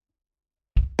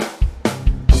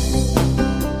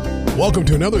Welcome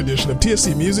to another edition of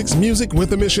TSC Music's Music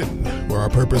with a Mission, where our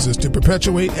purpose is to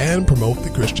perpetuate and promote the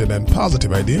Christian and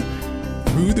positive idea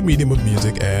through the medium of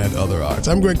music and other arts.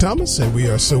 I'm Greg Thomas, and we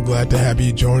are so glad to have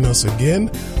you join us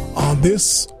again on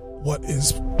this, what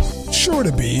is sure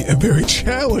to be a very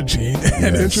challenging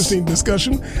and interesting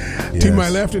discussion. Yes. To my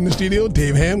left in the studio,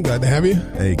 Dave Ham, glad to have you.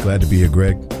 Hey, glad to be here,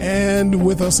 Greg. And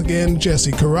with us again,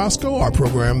 Jesse Carrasco, our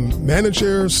program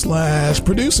manager /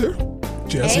 producer.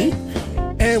 Jesse. Hey.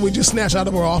 And we just snatched out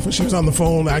of her office. She was on the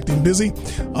phone acting busy.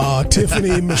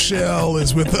 Tiffany Michelle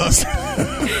is with us.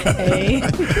 Hey.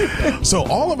 So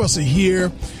all of us are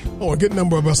here, or a good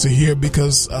number of us are here,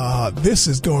 because this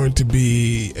is going to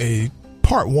be a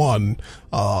part one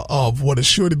of what is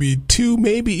sure to be 2,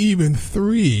 maybe even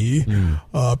 3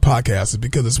 podcasts,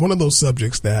 because it's one of those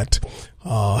subjects that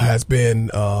has been,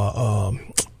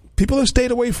 people have stayed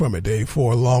away from it, Dave,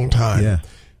 for a long time,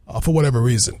 for whatever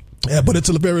reason. Yeah, but it's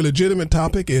a very legitimate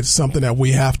topic. It's something that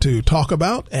we have to talk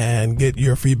about and get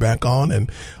your feedback on.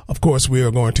 And, of course, we are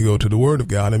going to go to the Word of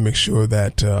God and make sure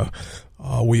that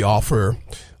we offer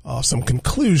some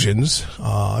conclusions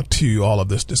to all of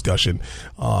this discussion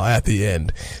at the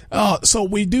end. So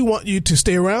we do want you to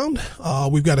stay around.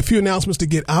 We've got a few announcements to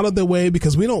get out of the way,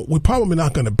 because we're probably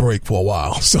not going to break for a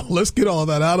while. So let's get all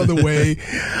that out of the way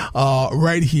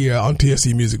right here on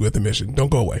TSC Music with a Mission.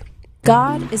 Don't go away.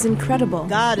 God is incredible.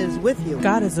 God is with you.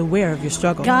 God is aware of your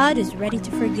struggle. God is ready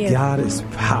to forgive. God is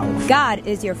powerful. God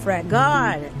is your friend.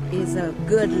 God is a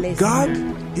good listener. God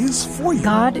is for you.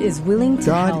 God is willing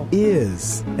to help. God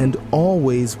is and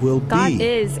always will be. God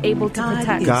is able to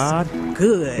protect. God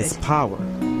good. is power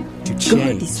to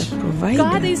change. God is a provider.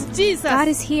 God is Jesus. God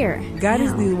is here. God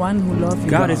is the one who loves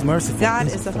you. God is merciful. God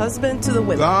is the husband to the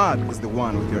widow. God is the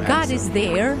one with your God is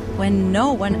there when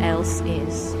no one else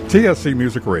is. TSC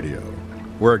Music Radio,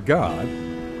 where God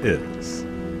is.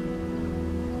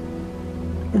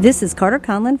 This is Carter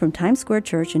Conlon from Times Square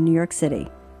Church in New York City.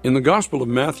 In the Gospel of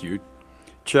Matthew,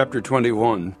 chapter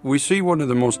 21, we see one of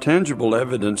the most tangible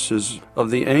evidences of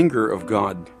the anger of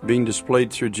God being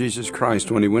displayed through Jesus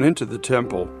Christ when he went into the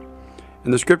temple.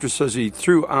 And the scripture says he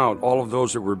threw out all of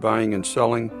those that were buying and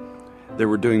selling. They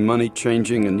were doing money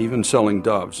changing and even selling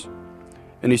doves.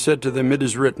 And he said to them, "It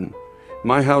is written,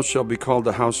 my house shall be called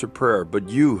the house of prayer, but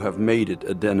you have made it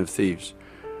a den of thieves."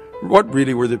 What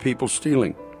really were the people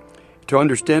stealing? To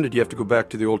understand it, you have to go back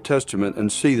to the Old Testament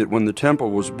and see that when the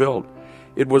temple was built,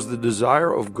 it was the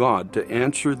desire of God to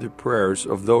answer the prayers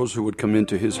of those who would come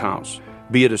into his house.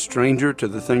 Be it a stranger to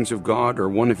the things of God or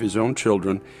one of his own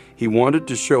children, he wanted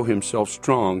to show himself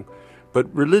strong,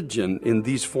 but religion in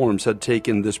these forms had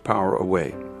taken this power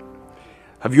away.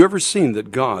 Have you ever seen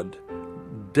that God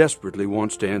desperately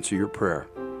wants to answer your prayer?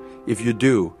 If you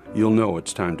do, you'll know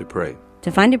it's time to pray.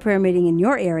 To find a prayer meeting in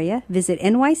your area, visit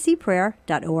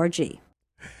nycprayer.org.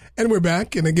 And we're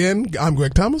back. And again, I'm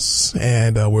Greg Thomas,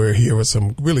 and we're here with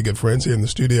some really good friends here in the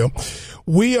studio.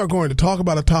 We are going to talk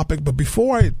about a topic, but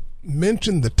before I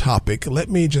mention the topic, let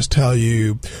me just tell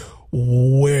you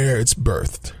where it's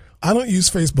birthed. I don't use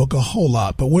Facebook a whole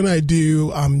lot, but when I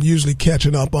do, I'm usually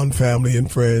catching up on family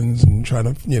and friends and trying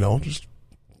to, just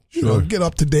get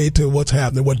up to date to what's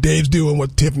happening, what Dave's doing,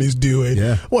 what Tiffany's doing,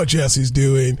 what Jesse's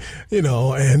doing,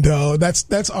 and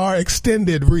that's our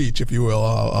extended reach, if you will,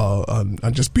 on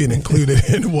just being included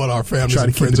in what our families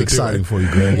and friends are exciting doing. for you,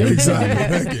 Greg.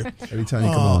 Exactly. Thank you. Every time you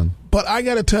come on. But I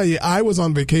got to tell you, I was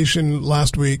on vacation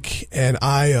last week, and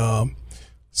I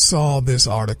saw this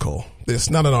article.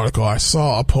 I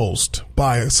saw a post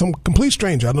by some complete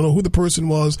stranger. I don't know who the person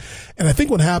was. And I think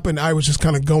what happened, I was just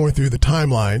kind of going through the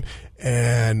timeline,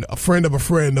 and a friend of a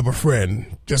friend of a friend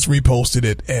just reposted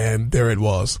it, and there it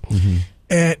was. Mm-hmm.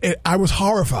 And I was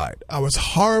horrified. I was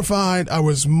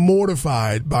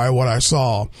mortified by what I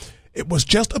saw. It was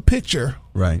just a picture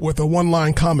with a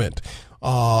one-line comment.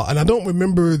 And I don't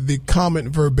remember the comment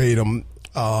verbatim,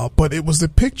 but it was the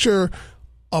picture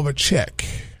of a check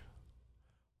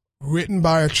written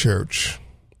by a church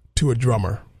to a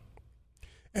drummer.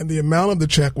 And the amount of the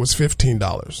check was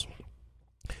 $15.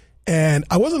 And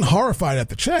I wasn't horrified at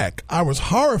the check. I was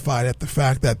horrified at the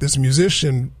fact that this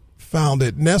musician found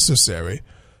it necessary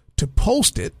to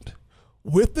post it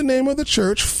with the name of the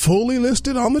church fully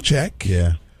listed on the check,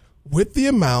 with the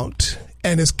amount,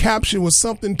 and his caption was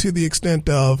something to the extent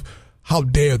of, "How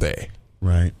dare they?"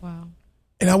 Right. Wow.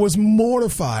 And I was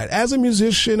mortified. As a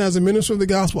musician, as a minister of the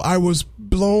gospel, I was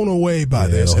blown away by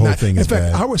this. The whole thing is bad.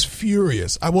 In fact, I was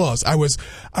furious. I was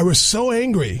so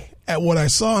angry at what I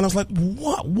saw, and I was like,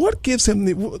 what gives him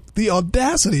the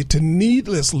audacity to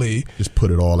needlessly just put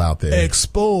it all out there,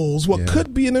 expose what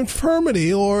could be an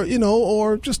infirmity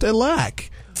or just a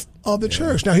lack. of the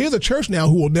church. Now, here's a church now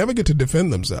who will never get to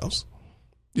defend themselves.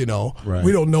 You know,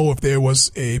 we don't know if there was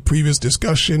a previous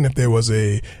discussion, if there was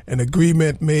an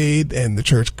agreement made and the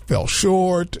church fell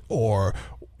short, or,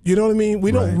 you know what I mean?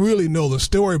 We don't really know the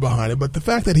story behind it, but the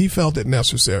fact that he felt it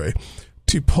necessary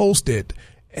to post it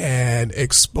and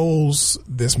expose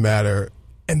this matter,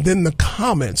 and then the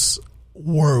comments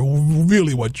were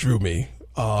really what drew me.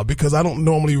 Because I don't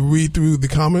normally read through the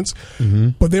comments,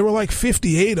 but there were like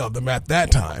 58 of them at that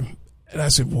time. And I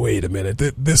said, wait a minute,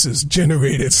 this has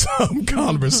generated some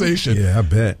conversation. Yeah, I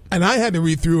bet. And I had to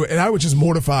read through it, and I was just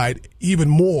mortified even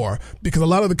more because a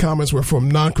lot of the comments were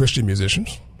from non-Christian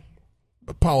musicians,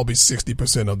 probably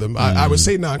 60% of them. I would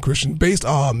say non-Christian based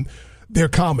on their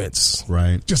comments.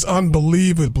 Right. Just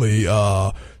unbelievably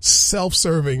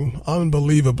self-serving,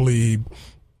 unbelievably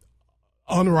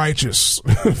unrighteous,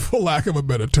 for lack of a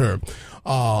better term.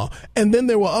 And then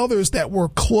there were others that were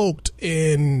cloaked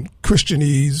in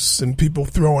Christianese and people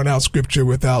throwing out scripture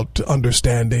without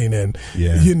understanding and,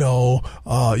 using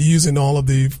all of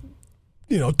the,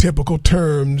 typical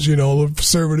terms,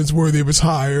 servant is worthy of his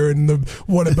hire, and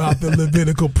what about the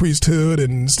Levitical priesthood,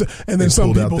 and then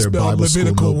some people spelled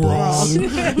Levitical wrong,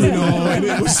 and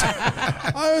it was,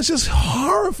 I was just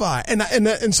horrified.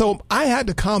 And so I had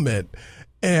to comment,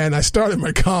 and I started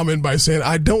my comment by saying,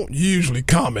 I don't usually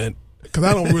comment, because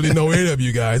I don't really know any of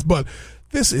you guys, but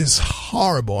this is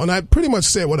horrible. And I pretty much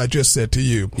said what I just said to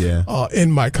you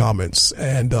in my comments.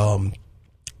 And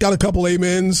got a couple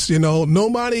amens.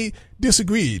 Nobody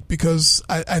disagreed, because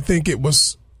I think it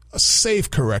was a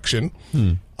safe correction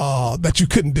that you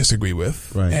couldn't disagree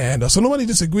with. Right. And so nobody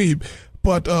disagreed.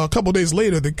 But a couple of days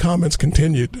later, the comments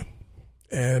continued.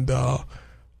 And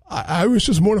I was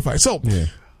just mortified. So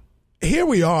here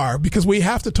we are, because we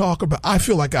have to talk about, I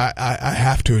feel like I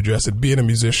have to address it, being a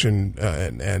musician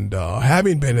and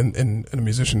having been in a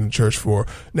musician in church for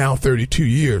now 32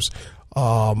 years.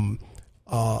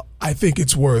 I think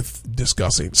it's worth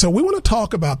discussing. So we want to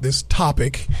talk about this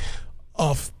topic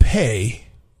of pay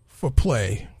for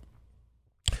play.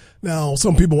 Now,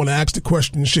 some people want to ask the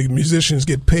question, should musicians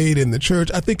get paid in the church?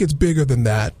 I think it's bigger than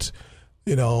that,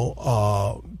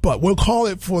 but we'll call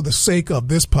it, for the sake of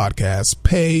this podcast,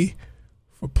 pay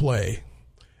for play.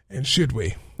 And should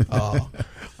we? Now,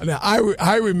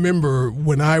 I remember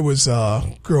when I was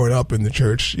growing up in the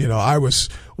church,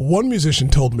 one musician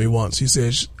told me once, he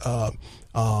says,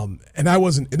 and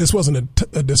this wasn't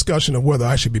a discussion of whether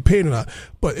I should be paid or not,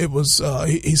 but it was,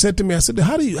 he said to me, I said,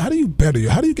 how do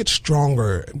you get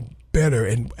stronger and better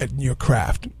in your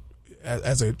craft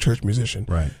as a church musician?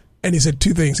 Right. And he said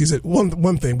two things. He said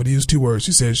one thing, but he used two words.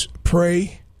 He says,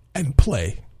 pray and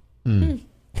play.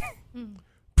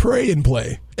 Pray and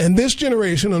play. And this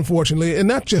generation, unfortunately, and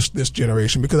not just this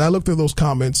generation, because I looked through those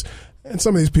comments, and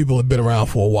some of these people have been around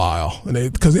for a while,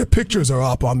 and because their pictures are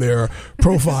up on their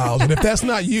profiles. And if that's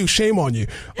not you, shame on you.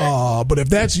 But if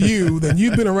that's you, then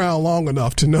you've been around long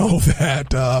enough to know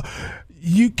that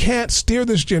you can't steer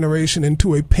this generation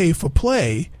into a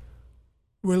pay-for-play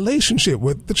relationship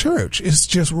with the church. It's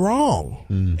just wrong.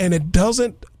 And it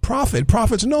doesn't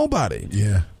profits nobody.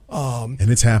 Yeah. And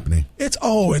it's happening.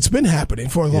 It's been happening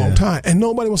for a long time, and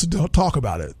nobody wants to talk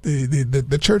about it.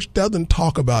 The church doesn't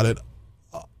talk about it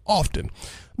often.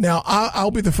 Now,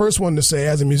 I'll be the first one to say,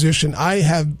 as a musician,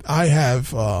 I'm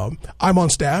on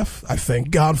staff. I thank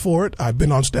God for it. I've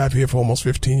been on staff here for almost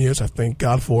 15 years. I thank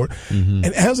God for it. And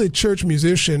as a church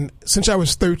musician, since I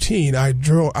was 13, I've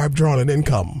drawn an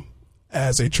income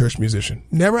as a church musician.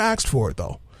 Never asked for it,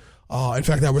 though. In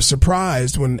fact, I was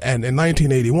surprised in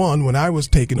 1981 when I was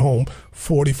taking home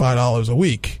 $45 a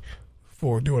week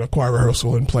for doing a choir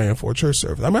rehearsal and playing for a church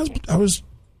service. I mean, I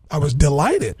was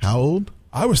delighted. How old?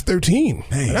 I was 13.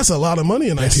 Hey, that's a lot of money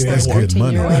in 1981. That's good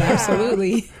money.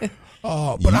 Absolutely.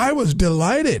 But I was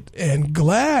delighted and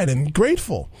glad and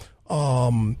grateful.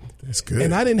 That's good.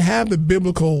 And I didn't have I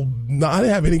didn't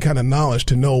have any kind of knowledge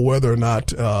to know whether or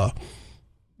not,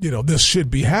 this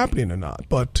should be happening or not.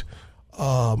 But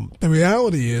the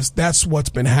reality is that's what's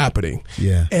been happening.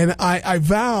 Yeah. And I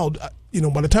vowed,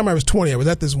 by the time I was 20, I was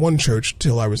at this one church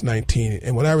till I was 19.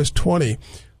 And when I was 20,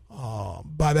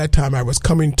 by that time I was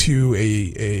coming to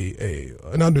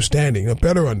an understanding, a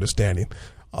better understanding,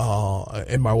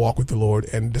 in my walk with the Lord,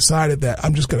 and decided that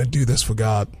I'm just going to do this for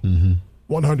God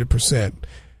 100%.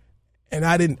 And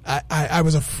I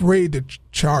was afraid to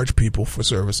charge people for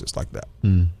services like that.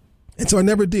 And so I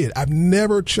never did. I've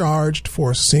never charged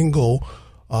for a single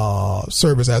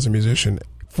service as a musician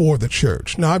for the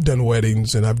church. Now, I've done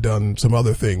weddings and I've done some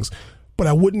other things, but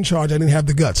I wouldn't charge. I didn't have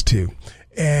the guts to.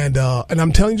 And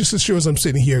I'm telling you, just as sure as I'm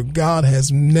sitting here, God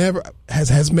has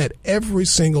met every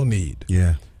single need.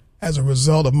 Yeah. as a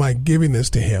result of my giving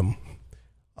this to him,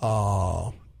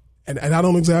 and I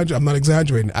don't exaggerate, I'm not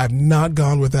exaggerating, I've not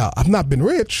gone without. I've not been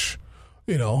rich.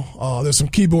 There's some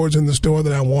keyboards in the store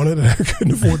that I wanted and I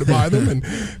couldn't afford to buy them, and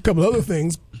a couple other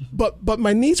things. But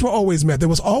my needs were always met. There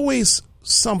was always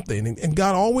something, and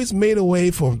God always made a way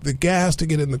for the gas to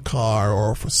get in the car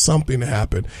or for something to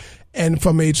happen. And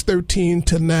from age 13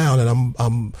 to now, and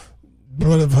I'm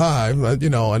brother of five,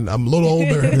 and I'm a little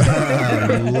older.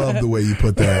 I love the way you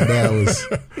put that. That was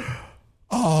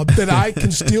that I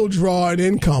can still draw an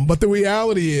income. But the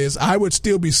reality is, I would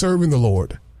still be serving the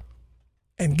Lord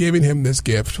and giving him this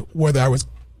gift, whether I was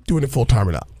doing it full time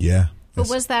or not. Yeah. But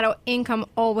was that income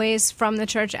always from the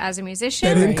church as a musician?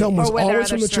 That income was always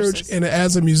from the church and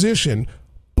as a musician,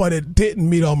 but it didn't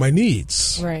meet all my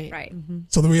needs. Right. Mm-hmm.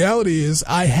 So the reality is,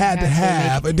 I had to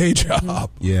have a day job.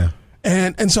 Mm-hmm. Yeah.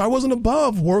 And so I wasn't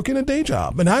above working a day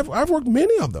job. And I've worked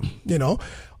many of them,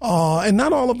 and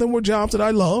not all of them were jobs that I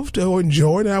loved or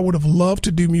enjoyed. And I would have loved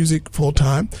to do music full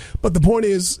time. But the point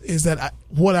is that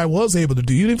what I was able to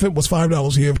do, even if it was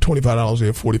 $5 here, $25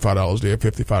 here, $45 there,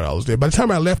 $55 there. By the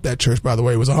time I left that church, by the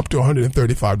way, it was up to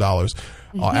 $135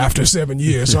 after 7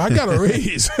 years. So I got a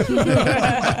raise.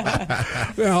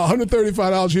 Now,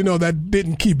 $135, that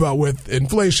didn't keep up with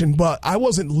inflation, but I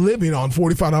wasn't living on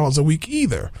 $45 a week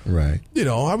either. Right.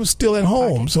 I was still at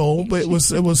home. So, but it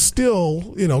was still,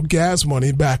 gas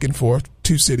money back and forth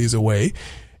 2 cities away.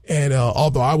 And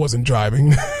although I wasn't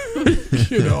driving,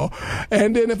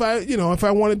 and then if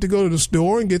I wanted to go to the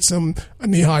store and get some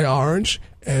knee-high orange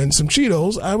and some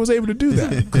Cheetos, I was able to do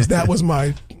that because that was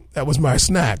my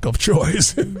snack of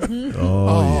choice.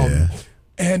 Yeah.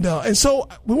 And so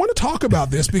we want to talk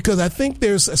about this because I think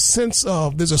there's a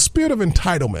spirit of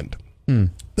entitlement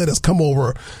that has come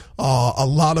over a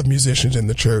lot of musicians in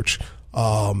the church.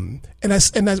 And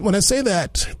when I say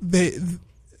that,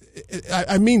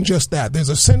 I mean just that. There's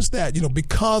a sense that,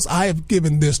 because I have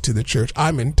given this to the church,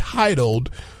 I'm entitled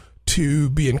to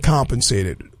being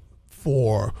compensated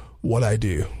for what I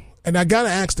do. And I got to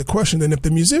ask the question, then, if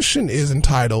the musician is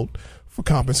entitled for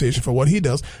compensation for what he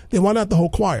does, then why not the whole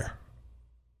choir?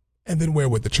 And then where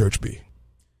would the church be?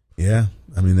 Yeah.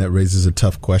 I mean, that raises a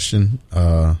tough question.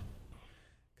 Because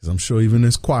I'm sure even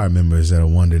there's choir members that are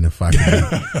wondering if I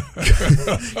can be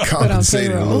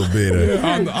compensated a little bit.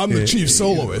 I'm the chief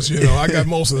soloist. I got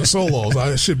most of the solos.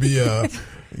 I should be.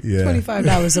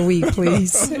 $25 a week,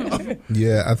 please.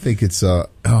 Yeah, I think it's the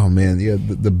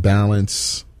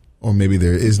balance, or maybe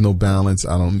there is no balance.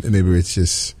 Maybe it's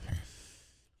just.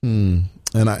 And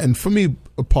for me,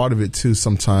 a part of it too.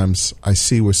 Sometimes I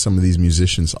see where some of these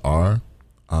musicians are.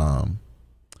 I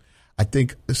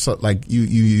think like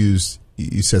you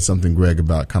said something, Greg,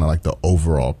 about kind of like the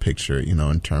overall picture,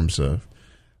 in terms of,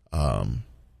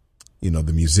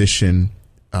 the musician,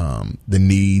 the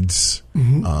needs.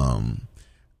 Mm-hmm.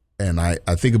 And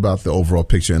I think about the overall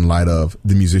picture in light of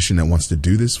the musician that wants to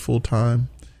do this full time,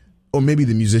 or maybe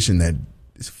the musician that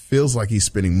feels like he's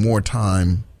spending more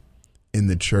time in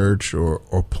the church or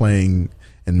playing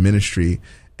in ministry,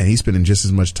 and he's spending just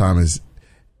as much time as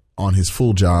on his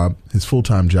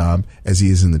full-time job as he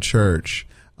is in the church.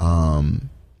 And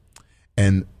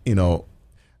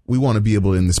we want to be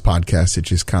able in this podcast to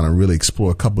just kind of really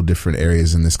explore a couple different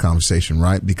areas in this conversation,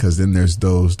 right? Because then there's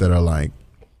those that are like,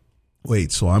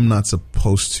 wait, so I'm not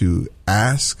supposed to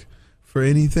ask for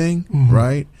anything, mm-hmm.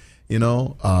 right?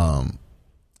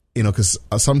 Because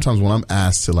sometimes when I'm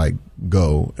asked to like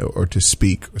go or to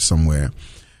speak somewhere,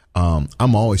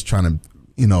 I'm always trying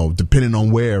to, depending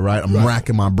on where, right? I'm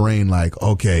racking my brain like,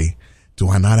 okay, do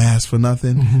I not ask for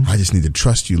nothing? Mm-hmm. I just need to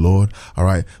trust you, Lord. All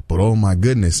right. But oh my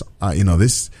goodness,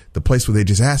 the place where they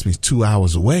just asked me is 2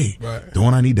 hours away. Right.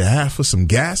 Don't I need to ask for some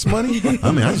gas money?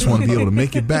 I mean, I just want to be able to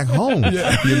make it back home,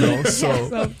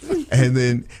 so, and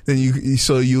then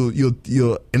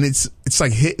you'll, and it's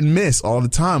like hit and miss all the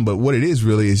time. But what it is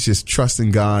really is just trusting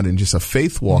God and just a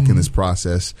faith walk in this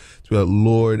process. So,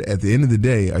 Lord, at the end of the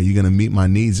day, are you going to meet my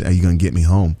needs? Are you going to get me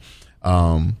home?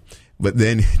 But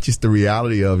then just the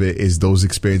reality of it is those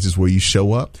experiences where you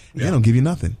show up, they don't give you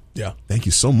nothing. Yeah. Thank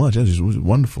you so much. That was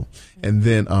wonderful. And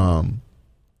then,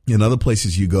 in other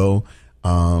places you go,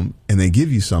 and they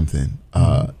give you something,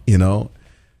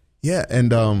 Yeah.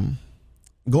 And,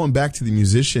 going back to the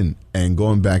musician and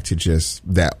going back to just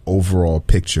that overall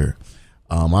picture,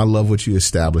 I love what you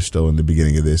established though in the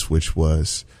beginning of this, which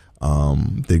was,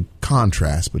 the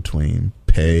contrast between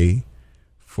pay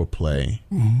for play,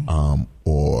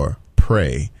 or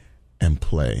pray and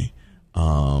play.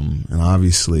 And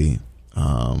obviously,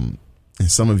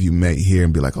 And some of you may hear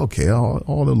and be like, okay,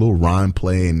 all the little rhyme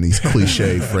play and these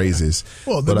cliche phrases.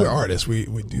 Well, we're artists. We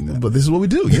do that. But this is what we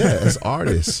do, as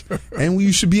artists. And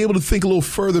you should be able to think a little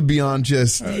further beyond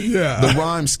just the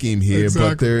rhyme scheme here.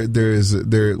 Exactly.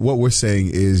 But what we're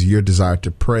saying is your desire to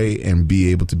pray and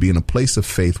be able to be in a place of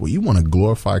faith where you want to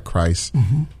glorify Christ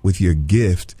with your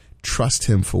gift, trust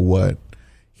him for what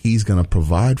he's going to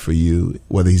provide for you,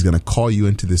 whether he's going to call you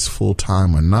into this full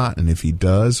time or not. And if he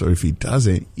does or if he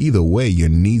doesn't, either way, your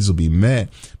needs will be met.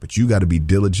 But you got to be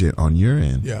diligent on your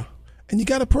end. Yeah. And you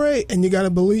got to pray and you got to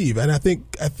believe. And I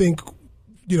think,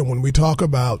 when we talk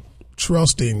about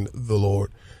trusting the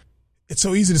Lord, it's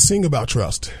so easy to sing about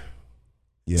trust.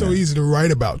 Yeah. So easy to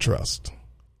write about trust.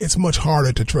 It's much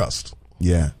harder to trust.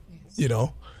 Yeah.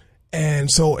 And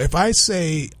so if I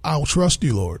say, I'll trust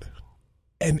you, Lord,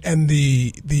 and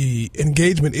the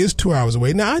engagement is 2 hours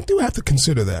away. Now I do have to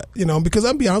consider that, because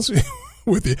I'll be honest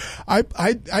with you. I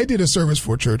did a service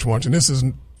for a church once, and this is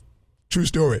a true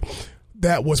story.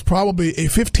 That was probably a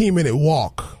 15-minute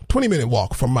walk, 20-minute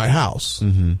walk from my house.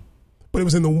 Mm-hmm. But it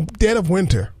was in the dead of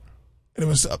winter, and it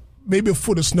was maybe a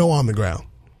foot of snow on the ground.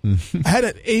 I had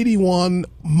an 81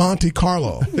 Monte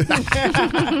Carlo with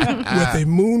a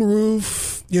moon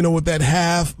roof, with that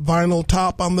half vinyl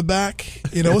top on the back.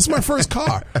 It was my first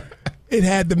car. It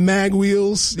had the mag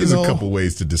wheels. There's a couple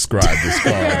ways to describe this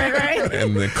car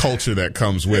and the culture that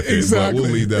comes with it. Exactly. But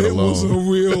we'll leave that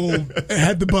alone. It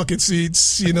had the bucket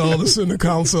seats, the center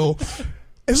console.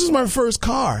 This was my first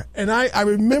car. And I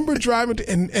remember driving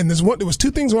and there was two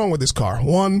things wrong with this car.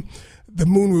 One, the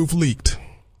moonroof leaked.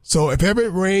 So if ever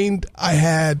it rained, I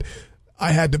had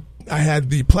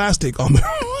the plastic on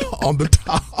the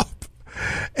top,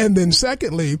 and then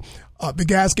secondly, the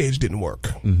gas gauge didn't work.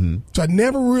 Mm-hmm. So I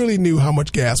never really knew how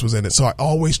much gas was in it. So I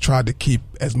always tried to keep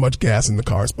as much gas in the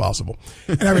car as possible.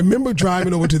 And I remember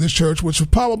driving over to this church, which was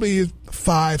probably a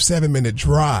 5-7 minute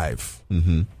drive,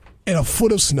 in a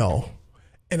foot of snow.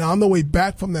 And on the way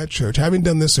back from that church, having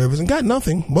done this service and got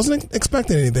nothing, wasn't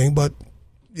expecting anything, but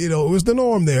it was the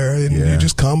norm there, and you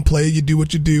just come, play, you do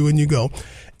what you do, and you go.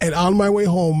 And on my way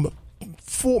home,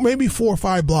 maybe 4 or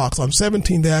 5 blocks on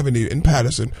 17th Avenue in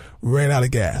Patterson, ran out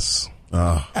of gas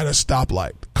at a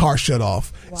stoplight. Car shut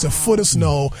off. Wow. It's a foot of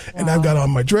snow, and I've got on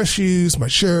my dress shoes, my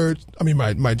shirt,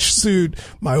 my suit,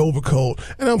 my overcoat,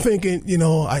 and I'm thinking,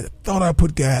 I thought I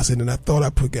put gas in, and I thought I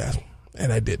put gas,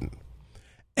 and I didn't.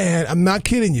 And I'm not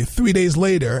kidding you. 3 days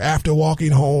later, after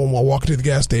walking home or walking to the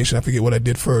gas station, I forget what I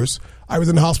did first, I was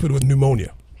in the hospital with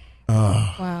pneumonia.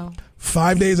 Wow.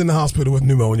 5 days in the hospital with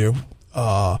pneumonia.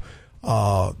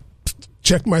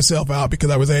 Checked myself out because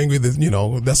I was angry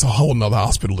that, that's a whole nother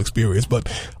hospital experience.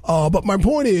 But my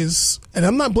point is, and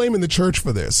I'm not blaming the church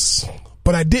for this,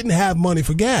 but I didn't have money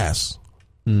for gas.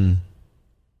 And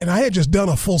I had just done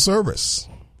a full service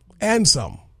and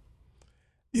some.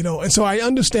 And so I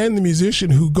understand the musician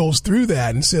who goes through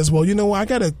that and says, well, I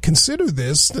got to consider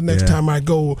this the next time I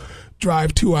go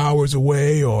drive 2 hours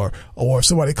away or if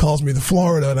somebody calls me to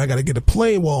Florida and I got to get a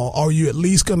plane. Well, are you at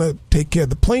least going to take care of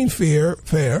the plane fare?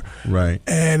 Right.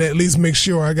 And at least make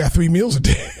sure I got 3 meals a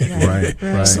day.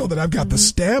 Right. So that I've got the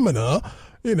stamina,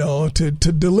 to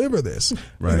deliver this.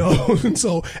 Right.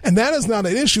 And that is not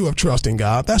an issue of trusting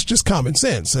God. That's just common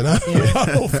sense. And I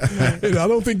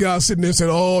don't think God's sitting there saying,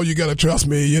 oh, you got to trust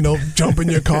me, jump in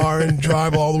your car and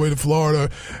drive all the way to Florida,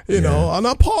 know.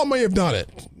 And Paul may have done it,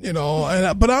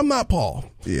 but I'm not Paul.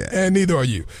 Yeah. And neither are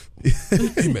you.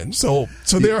 Amen. So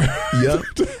there are. Yep.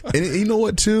 And you know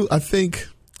what, too? I think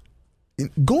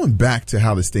going back to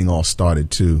how this thing all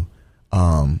started, too,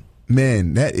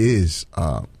 man, that is,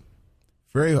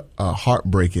 very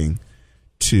heartbreaking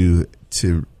to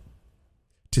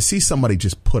see somebody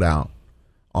just put out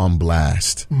on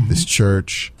blast this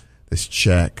church, this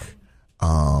check,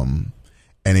 and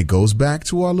it goes back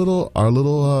to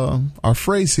our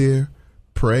phrase here: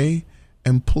 pray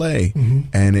and play.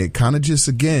 And it kind of just,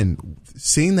 again,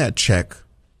 seeing that check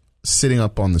sitting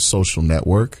up on the social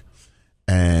network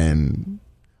and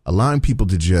allowing people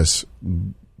to just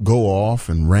go off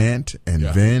and rant and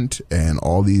vent and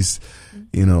all these,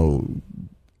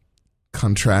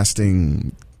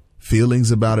 contrasting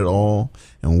feelings about it all,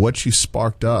 and what you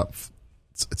sparked up.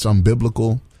 It's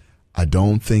unbiblical. I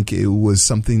don't think it was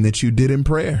something that you did in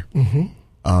prayer.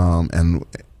 And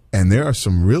there are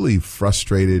some really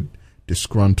frustrated,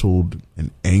 disgruntled,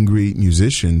 and angry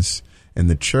musicians in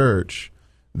the church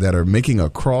that are making a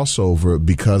crossover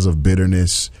because of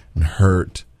bitterness and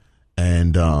hurt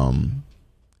and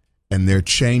their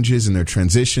changes and their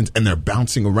transitions, and they're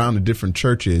bouncing around to different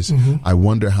churches. I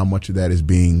wonder how much of that is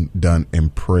being done in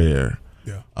prayer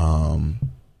and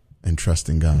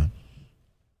trusting God.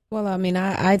 Well, I mean,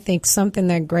 I think something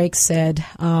that Greg said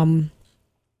in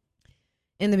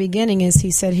the beginning is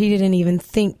he said he didn't even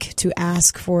think to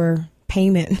ask for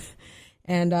payment.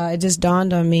 And it just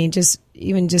dawned on me, just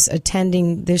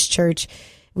attending this church,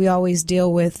 we always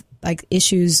deal with like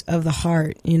issues of the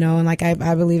heart, you know, and like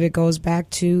I believe it goes back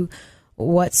to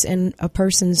what's in a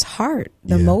person's heart,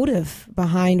 the motive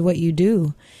behind what you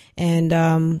do.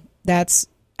 And that's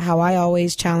how I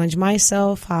always challenge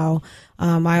myself, how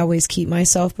I always keep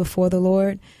myself before the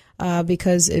Lord,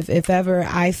 because if ever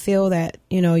I feel that,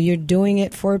 you know, you're doing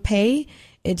it for pay,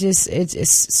 it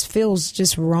feels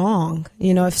just wrong.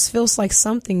 You know, it feels like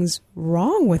something's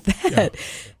wrong with that. Yeah.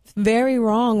 Very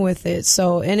wrong with it.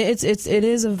 So, and it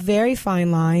is a very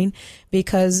fine line,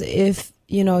 because if,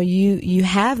 you know, you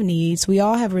have needs, we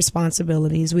all have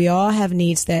responsibilities. We all have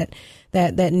needs that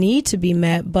need to be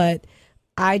met. But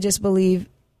I just believe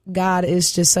God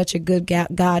is just such a good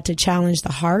God to challenge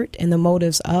the heart and the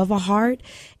motives of a heart.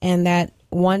 And that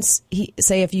once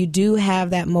if you do have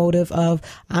that motive of,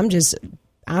 I'm just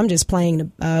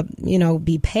playing to,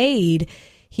 be paid,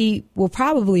 he will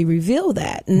probably reveal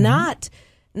that. Mm-hmm.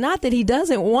 Not that he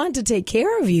doesn't want to take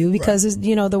care of you, because, right,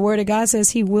 you know, the word of God says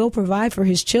he will provide for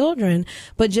his children,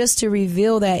 but just to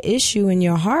reveal that issue in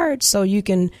your heart so you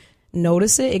can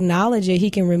notice it, acknowledge it, he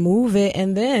can remove it,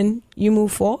 and then you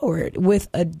move forward with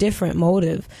a different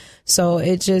motive. So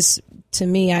it just, to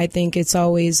me, I think it's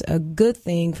always a good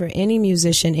thing for any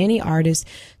musician, any artist,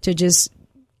 to just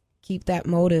keep that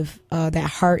motive, that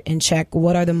heart in check.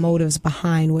 What are the motives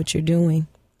behind what you're doing,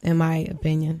 in my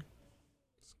opinion?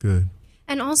 It's good.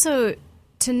 And also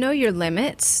to know your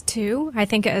limits too. I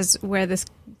think as where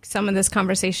some of this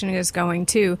conversation is going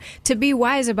to be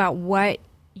wise about what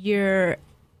you're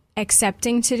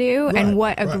accepting to do, right, and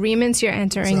what agreements you're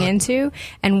entering into,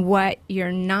 and what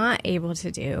you're not able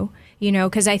to do. You know,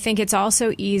 because I think it's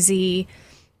also easy,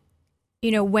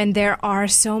 you know, when there are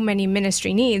so many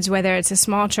ministry needs, whether it's a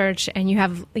small church and you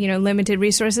have, you know, limited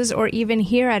resources, or even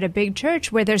here at a big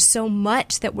church where there's so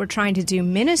much that we're trying to do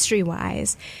ministry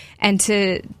wise, and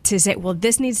to say, well,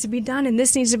 this needs to be done and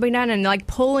this needs to be done, and like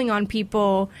pulling on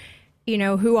people, you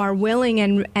know, who are willing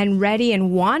and ready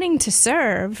and wanting to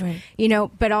serve, right, you know,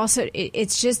 but also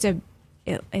it's just a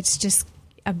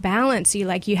balance.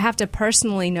 You have to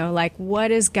personally know, like,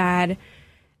 what is God,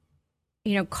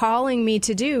 you know, calling me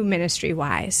to do ministry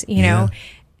wise, you know,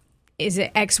 is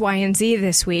it X, Y, and Z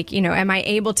this week? You know, am I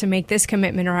able to make this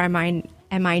commitment, or am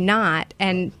I not?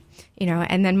 And, you know,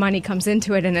 and then money comes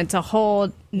into it and it's a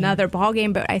whole nother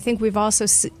ballgame. But I think we've also,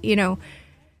 you know,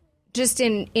 just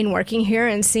in working here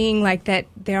and seeing like that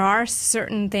there are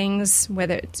certain things,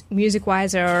 whether it's music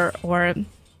wise or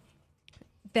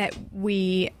that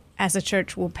we as a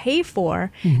church will pay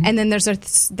for. Mm-hmm. And then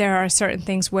there are certain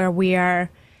things where we are,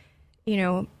 you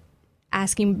know,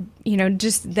 asking, you know,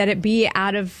 just that it be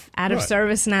out of right,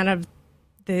 service and out of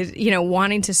the, you know,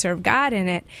 wanting to serve God in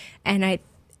it. And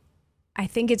I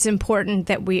think it's important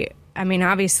that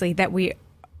obviously that we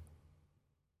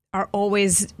are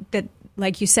always, that,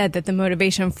 like you said, that the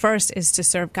motivation first is to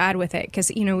serve God with it.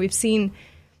 Because, you know, I've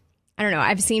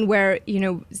seen where, you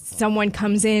know, someone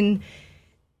comes in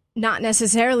not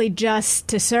necessarily just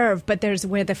to serve, but there's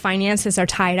where the finances are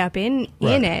tied up in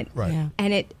it. Right. Yeah.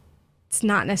 And it's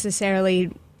not necessarily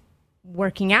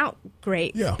working out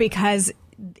great, because,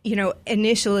 you know,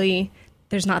 initially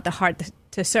there's not the heart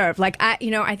to serve. Like,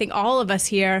 I think all of us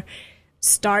here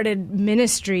started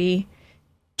ministry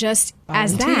just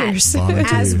as volunteers.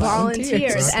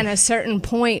 Exactly. And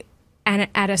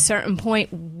at a certain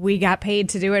point we got paid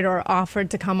to do it, or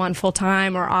offered to come on full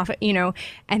time, or offer, you know,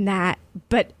 and that,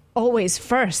 but always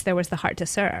first there was the heart to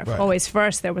serve. Right. Always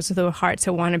first there was the heart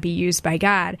to want to be used by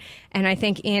God. And I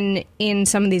think in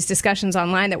some of these discussions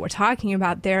online that we're talking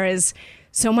about, there is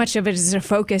so much of it is a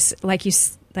focus, like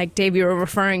Dave, you were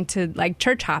referring to, like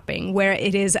church hopping, where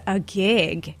it is a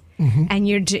gig. Mm-hmm.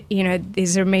 And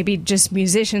these are maybe just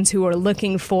musicians who are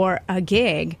looking for a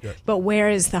gig, but where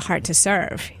is the heart to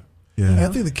serve? Yeah.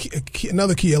 I think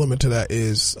another key element to that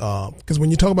is, because when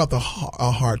you talk about the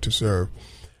heart to serve,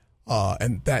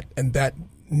 and that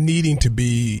needing to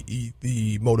be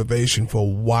the motivation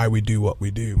for why we do what we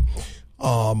do.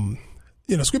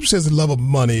 You know, Scripture says the love of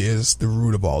money is the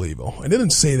root of all evil. And it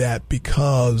didn't say that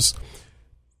because,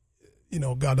 you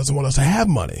know, God doesn't want us to have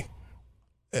money,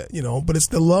 you know, but it's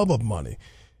the love of money.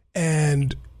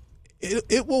 And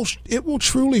it will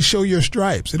truly show your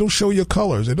stripes. It'll show your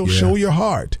colors. It'll show your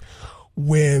heart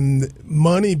when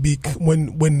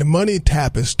the money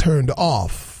tap is turned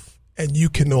off and you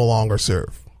can no longer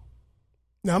serve.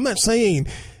 Now, I'm not saying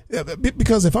Yeah,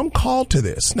 because if I'm called to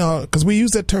this now, because we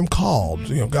use that term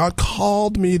called, God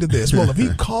called me to this. Well, if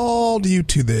he called you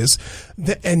to this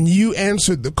and you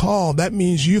answered the call, that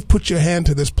means you've put your hand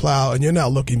to this plow and you're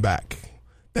not looking back.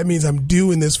 That means I'm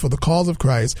doing this for the cause of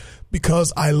Christ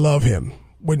because I love him.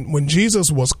 When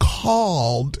Jesus was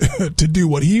called to do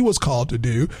what he was called to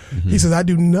do, he says, I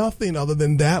do nothing other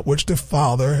than that which the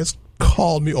Father has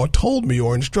called me or told me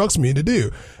or instructs me to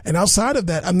do. And outside of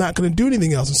that, I'm not going to do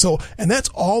anything else. And that's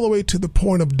all the way to the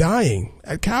point of dying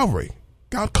at Calvary.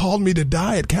 God called me to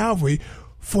die at Calvary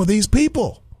for these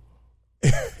people,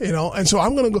 and so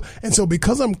I'm going to go. And so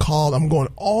because I'm called, I'm going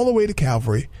all the way to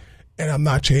Calvary and I'm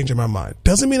not changing my mind.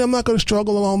 Doesn't mean I'm not going to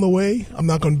struggle along the way. I'm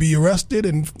not going to be arrested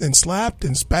and slapped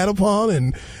and spat upon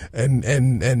and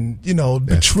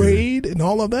betrayed and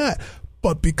all of that.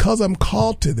 But because I'm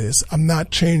called to this, I'm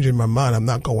not changing my mind. I'm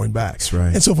not going back. That's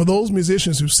right. And so for those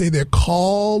musicians who say they're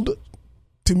called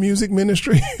to music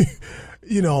ministry,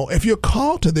 if you're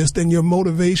called to this, then your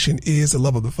motivation is the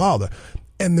love of the Father.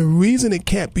 And the reason it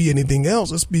can't be anything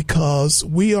else is because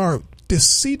we are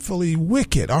deceitfully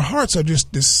wicked. Our hearts are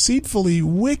just deceitfully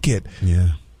wicked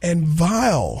and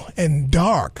vile and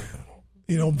dark,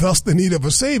 thus the need of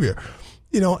a Savior.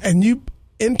 And you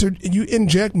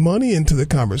inject money into the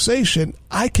conversation,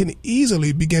 I can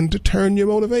easily begin to turn your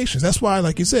motivations. That's why,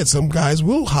 like you said, some guys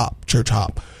will church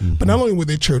hop. But not only will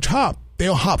they church hop,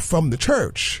 they'll hop from the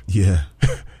church. Yeah.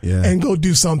 And go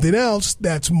do something else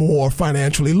that's more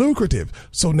financially lucrative.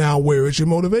 So now where is your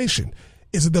motivation?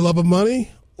 Is it the love of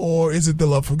money or is it the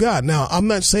love for God? Now, I'm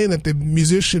not saying that the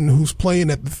musician who's playing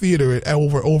at the theater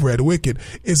over at Wicked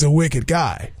is a wicked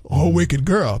guy or a wicked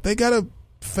girl. They got a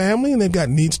family and they've got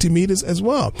needs to meet as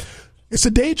well. It's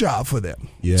a day job for them.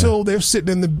 Yeah. So they're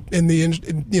sitting in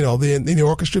the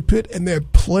orchestra pit and they're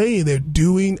playing, they're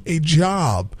doing a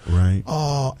job. Right.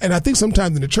 And I think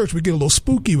sometimes in the church we get a little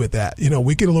spooky with that.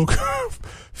 We get a little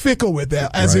fickle with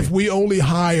that as if we only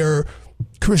hire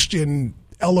Christian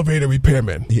elevator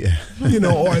repairmen. Yeah.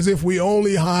 Or as if we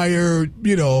only hire,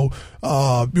 we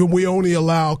only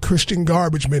allow Christian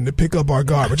garbage men to pick up our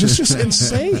garbage. It's just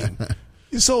insane.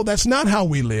 So that's not how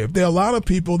we live. There are a lot of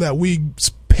people that we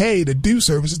pay to do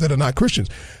services that are not Christians.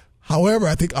 However,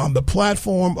 I think on the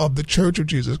platform of the Church of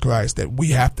Jesus Christ that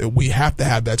we have to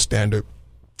have that standard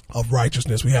of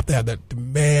righteousness. We have to have that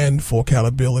demand for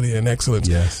accountability and excellence.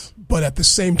 Yes. But at the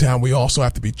same time, we also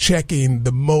have to be checking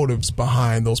the motives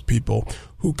behind those people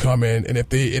who come in. And if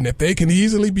they can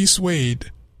easily be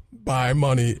swayed by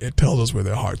money, it tells us where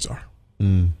their hearts are.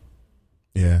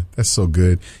 Yeah, that's so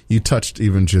good. You touched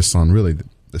even just on really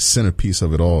the centerpiece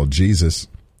of it all, Jesus,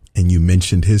 and you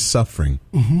mentioned his suffering.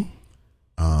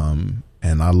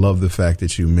 And I love the fact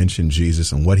that you mentioned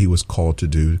Jesus and what he was called to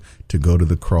do, to go to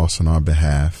the cross on our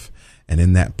behalf. And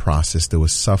in that process, there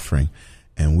was suffering.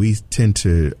 And we tend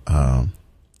to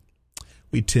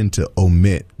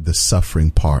omit the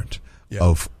suffering part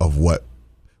of what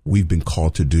we've been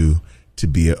called to do, to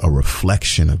be a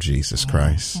reflection of Jesus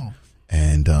Christ.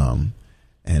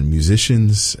 And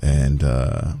musicians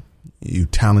and you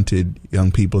talented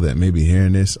young people that may be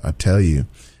hearing this, I tell you,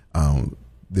 there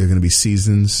are going to be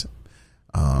seasons,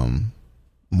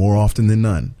 more often than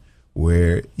none,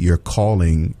 where your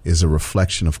calling is a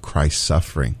reflection of Christ's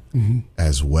suffering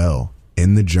as well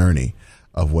in the journey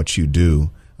of what you do.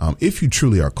 If you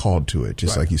truly are called to it,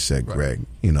 just like you said, Greg,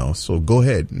 so go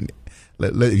ahead and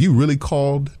if you really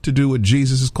called to do what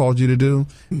Jesus has called you to do,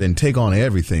 then take on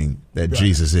everything that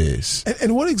Jesus is.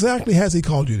 And what exactly has he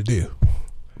called you to do?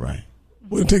 Right.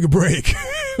 We're going to take a break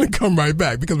and come right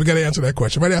back because we got to answer that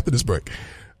question right after this break.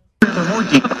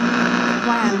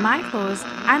 Why on my clothes,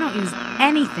 I don't use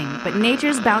anything but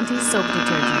Nature's Bounty soap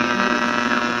detergent.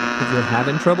 If you're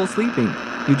having trouble sleeping,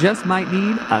 you just might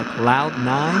need a Cloud9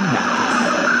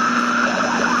 mattress.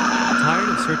 Tired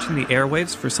of searching the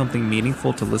airwaves for something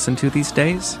meaningful to listen to these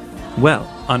days? Well,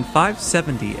 on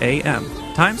 570 AM,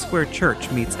 Times Square Church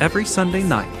meets every Sunday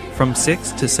night from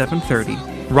 6 to 7:30,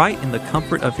 right in the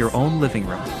comfort of your own living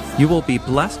room. You will be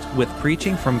blessed with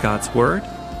preaching from God's Word,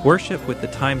 worship with the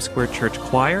Times Square Church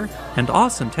Choir, and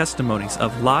awesome testimonies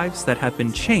of lives that have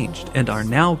been changed and are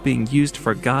now being used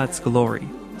for God's glory.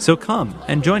 So come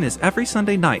and join us every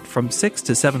Sunday night from 6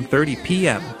 to 7:30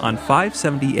 p.m. on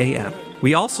 570 AM.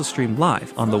 We also stream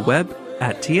live on the web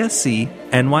at tscnyc.org.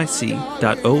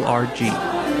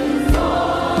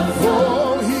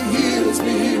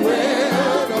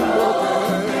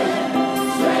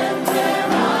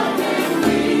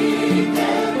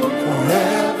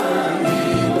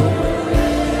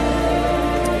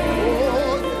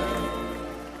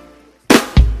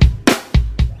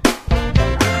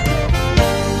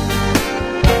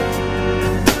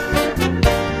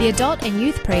 The adult and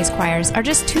youth praise choirs are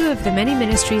just two of the many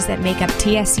ministries that make up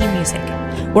TSC Music.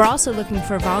 We're also looking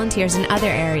for volunteers in other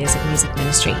areas of music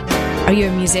ministry. Are you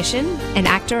a musician, an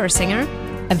actor or singer,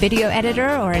 a video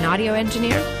editor or an audio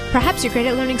engineer? Perhaps you're great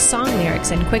at learning song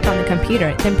lyrics and quick on the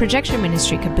computer, then projection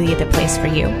ministry could be the place for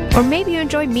you. Or maybe you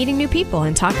enjoy meeting new people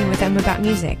and talking with them about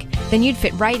music. Then you'd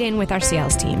fit right in with our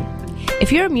sales team.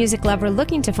 If you're a music lover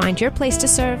looking to find your place to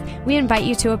serve, we invite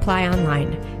you to apply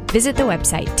online. Visit the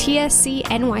website tscnyc.org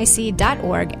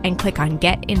and click on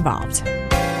Get Involved.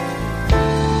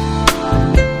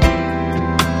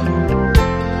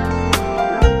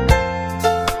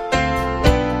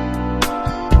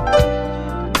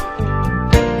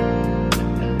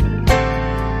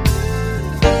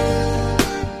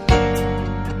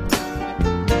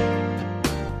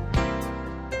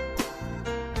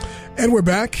 And we're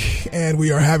back, and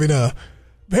we are having a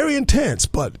very intense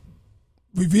but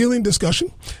revealing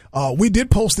discussion. We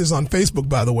did post this on Facebook,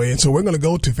 by the way, and so we're going to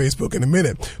go to Facebook in a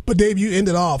minute. But Dave, you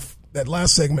ended off that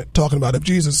last segment talking about if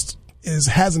Jesus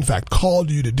has in fact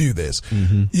called you to do this,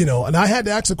 and I had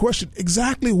to ask the question,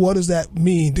 exactly what does that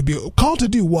mean to be called to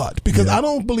do what? Because I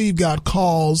don't believe God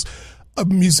calls a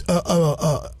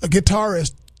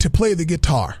guitarist to play the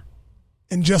guitar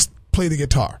and just play the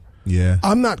guitar. Yeah.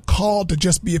 I'm not called to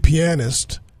just be a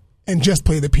pianist and just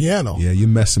play the piano. Yeah, you're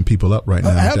messing people up right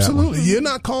now. Absolutely. You're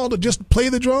not called to just play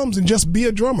the drums and just be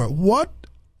a drummer. What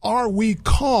are we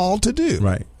called to do?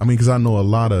 Right. I mean, because I know a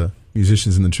lot of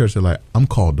musicians in the church are like, I'm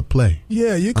called to play.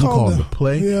 Yeah, I'm called to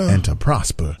play and to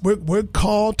prosper. We're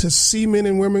called to see men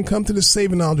and women come to the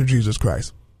saving knowledge of Jesus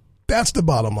Christ. That's the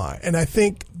bottom line. And I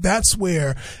think that's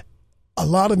where a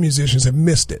lot of musicians have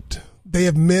missed it. They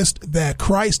have missed that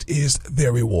Christ is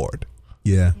their reward.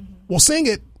 Yeah. We'll sing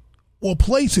it, we'll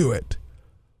play to it,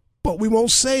 but we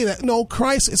won't say that. No,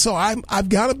 Christ. So I've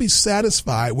got to be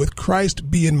satisfied with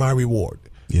Christ being my reward.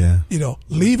 Yeah.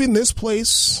 Leaving this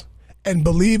place and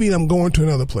believing I'm going to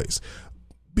another place.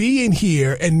 Being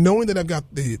here and knowing that I've got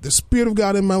the Spirit of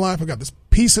God in my life, I've got this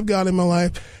peace of God in my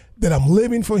life, that I'm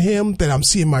living for Him, that I'm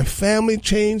seeing my family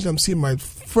change, I'm seeing my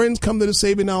friends come to the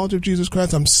saving knowledge of Jesus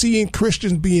Christ, I'm seeing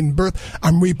Christians being birthed,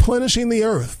 I'm replenishing the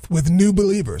earth with new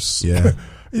believers. Yeah.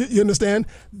 You understand?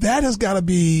 That has got to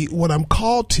be what I'm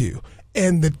called to.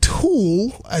 And the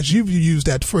tool, as you've used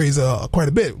that phrase quite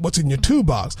a bit, what's in your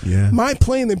toolbox? Yeah. My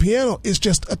playing the piano is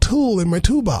just a tool in my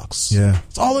toolbox. Yeah.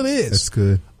 That's all it is. That's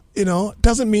good.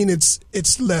 Doesn't mean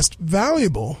it's less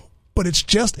valuable, but it's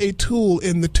just a tool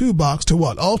in the toolbox to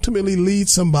what? Ultimately lead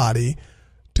somebody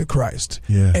to Christ.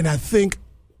 Yeah. And I think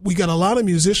we got a lot of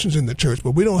musicians in the church,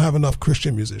 but we don't have enough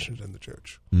Christian musicians in the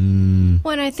church.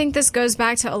 Well, and I think this goes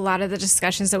back to a lot of the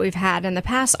discussions that we've had in the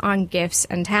past on gifts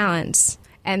and talents,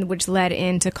 and which led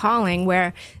into calling,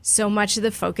 where so much of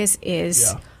the focus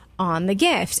is on the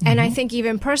gift. Mm-hmm. And I think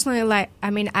even personally,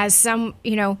 as some,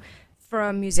 for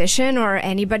a musician or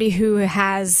anybody who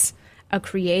has a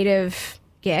creative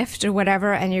gift or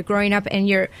whatever, and you're growing up and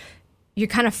your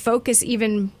kind of focus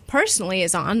even personally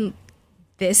is on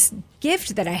this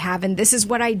gift that I have, and this is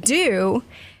what I do,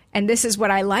 and this is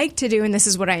what I like to do, and this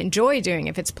is what I enjoy doing,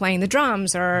 if it's playing the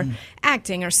drums or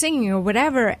acting or singing or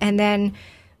whatever. And then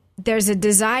there's a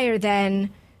desire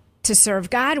then to serve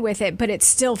God with it, but it's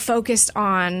still focused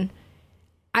on,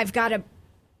 I've got to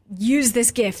use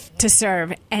this gift to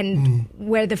serve, and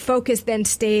where the focus then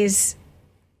stays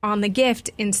on the gift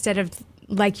instead of,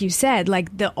 like you said,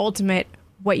 like the ultimate,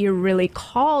 what you're really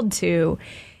called to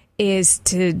is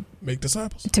to make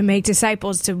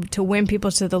disciples, to win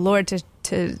people to the Lord,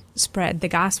 to spread the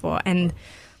gospel. And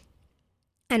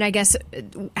I guess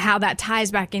how that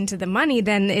ties back into the money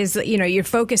then is, you're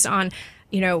focused on,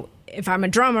 if I'm a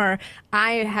drummer,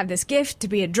 I have this gift to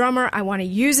be a drummer. I want to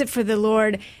use it for the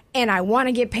Lord, and I want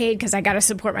to get paid because I got to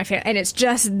support my family. And it's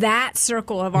just that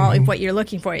circle of all of what you're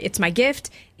looking for. It's my gift,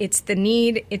 it's the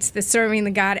need, it's the serving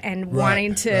the God and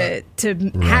wanting to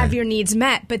have your needs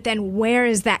met. But then where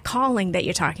is that calling that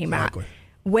you're talking about? Exactly.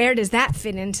 Where does that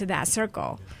fit into that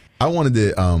circle? I wanted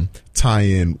to tie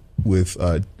in with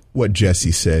what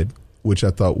Jesse said, which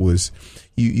I thought was,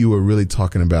 you were really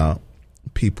talking about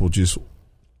people just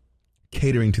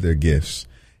catering to their gifts,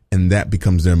 and that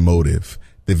becomes their motive,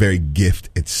 the very gift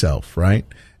itself, right?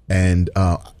 And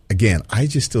again, I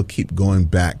just still keep going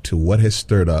back to what has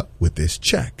stirred up with this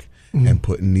check and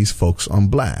putting these folks on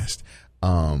blast.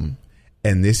 And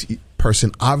this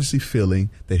person obviously feeling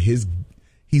that he's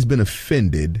been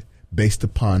offended based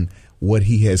upon what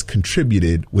he has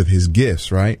contributed with his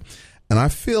gifts, right? And I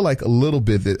feel like a little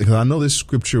bit that, because I know this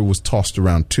scripture was tossed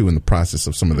around too in the process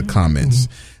of some of the comments,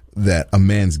 that a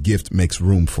man's gift makes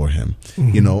room for him,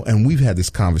 and we've had this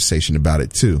conversation about it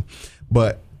too.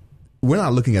 But we're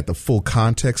not looking at the full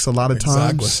context a lot of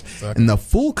times. Exactly. And the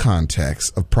full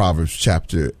context of Proverbs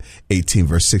chapter 18,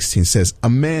 verse 16 says, a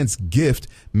man's gift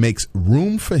makes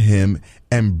room for him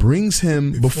and brings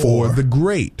him before the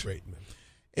great.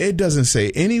 It doesn't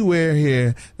say anywhere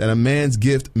here that a man's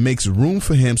gift makes room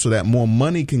for him so that more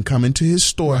money can come into his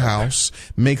storehouse,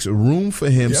 makes room for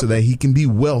him so that he can be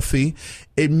wealthy.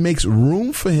 It makes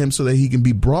room for him so that he can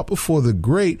be brought before the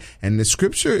great. And the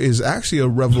scripture is actually a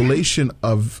revelation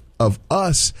of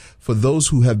us, for those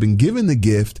who have been given the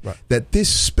gift, that this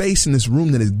space in this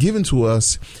room that is given to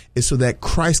us is so that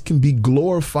Christ can be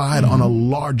glorified on a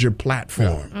larger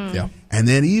platform. And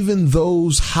then even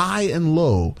those high and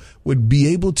low would be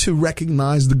able to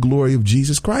recognize the glory of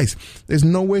Jesus Christ. There's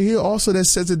nowhere here also that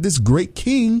says that this great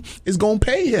king is going to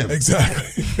pay him.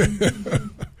 Exactly.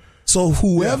 So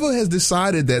whoever has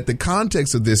decided that the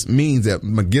context of this means that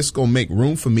my gift's going to make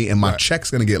room for me and my check's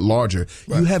going to get larger,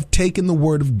 you have taken the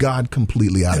word of God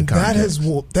completely out of context.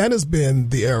 That has been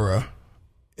the error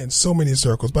in so many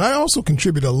circles. But I also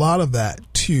contribute a lot of that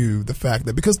to the fact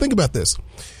that, because think about this,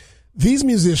 these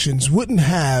musicians wouldn't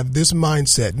have this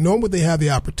mindset, nor would they have the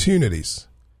opportunities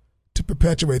to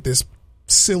perpetuate this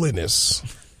silliness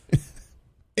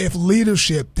if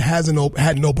leadership hadn't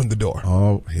opened the door.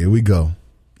 Oh, here we go.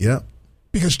 Yep.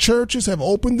 Because churches have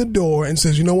opened the door and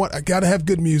says, you know what, I got to have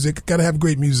good music, got to have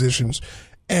great musicians,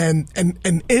 and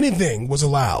anything was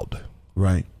allowed.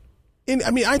 Right. And, I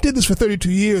mean, I did this for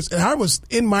 32 years, and I was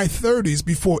in my 30s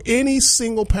before any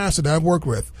single pastor that I've worked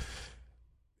with,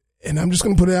 and I'm just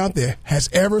going to put it out there, has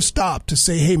ever stopped to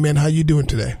say, hey, man, how you doing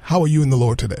today? How are you in the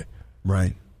Lord today?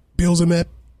 Right. Bills are met?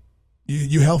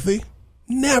 You healthy?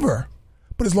 Never.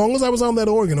 But as long as I was on that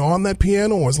organ or on that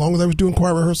piano, or as long as I was doing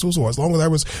choir rehearsals, or as long as I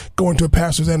was going to a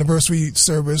pastor's anniversary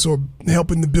service or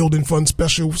helping the building fund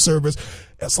special service,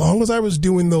 as long as I was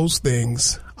doing those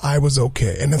things, I was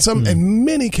okay. And in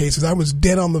many cases, I was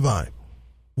dead on the vine.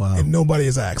 Wow. And nobody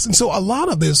has asked. And so a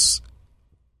lot of this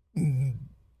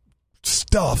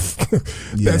stuff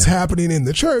that's happening in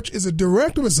the church is a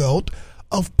direct result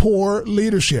of poor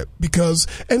leadership.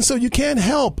 And so you can't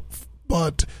help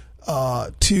but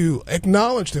to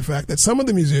acknowledge the fact that some of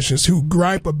the musicians who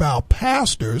gripe about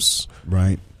pastors,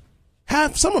 right,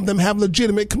 some of them have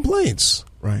legitimate complaints,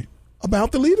 right,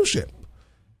 about the leadership.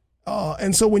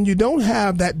 And so when you don't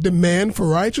have that demand for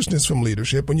righteousness from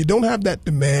leadership, when you don't have that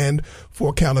demand for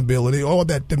accountability or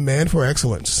that demand for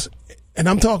excellence, and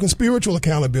I'm talking spiritual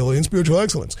accountability and spiritual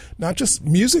excellence, not just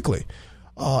musically,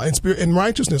 and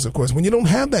righteousness, of course. When you don't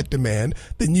have that demand,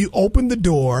 then you open the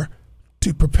door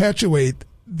to perpetuate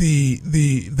the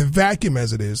vacuum,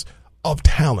 as it is, of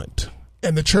talent.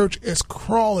 And the church is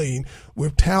crawling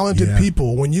with talented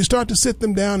people. When you start to sit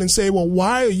them down and say, well,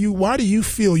 why do you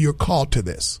feel you're called to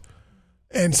this?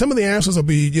 And some of the answers will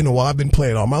be, well, I've been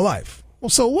playing all my life. Well,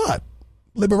 so what?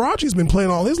 Liberace's been playing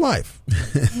all his life.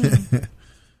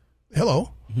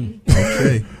 Hello.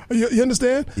 Okay. You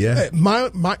understand? Yeah.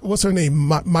 What's her name?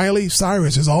 Miley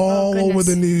Cyrus is all over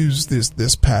the news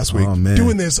this past week,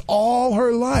 doing this all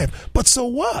her life. But so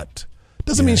what?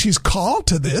 Doesn't mean she's called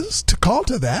to this, called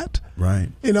to that. Right.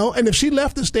 And if she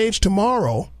left the stage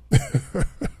tomorrow,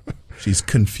 she's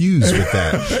confused with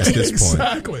that at this point.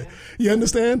 Exactly. You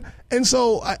understand? And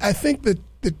so I think that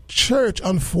the church,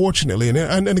 unfortunately,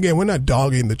 and again, we're not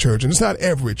dogging the church, and it's not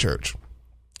every church,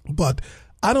 but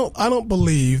I don't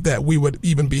believe that we would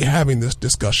even be having this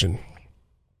discussion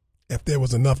if there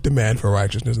was enough demand for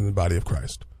righteousness in the body of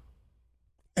Christ.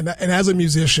 And as a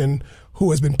musician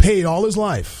who has been paid all his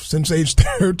life since age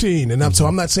 13, and so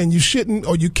I'm not saying you shouldn't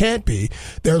or you can't be.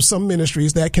 There are some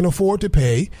ministries that can afford to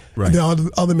pay, and there are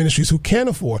other ministries who can't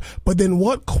afford. But then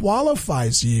what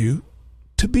qualifies you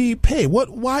to be paid? What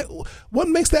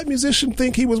makes that musician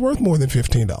think he was worth more than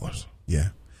 $15? Yeah.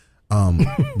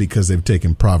 Because they've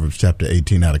taken Proverbs chapter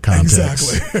 18 out of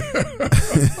context.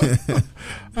 Exactly.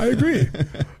 I agree.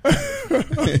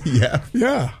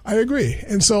 Yeah, I agree.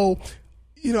 And so,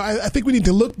 I think we need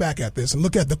to look back at this and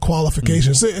look at the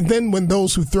qualifications. And then when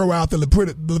those who throw out the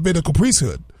Levitical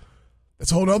priesthood,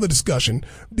 that's a whole other discussion,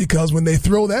 because when they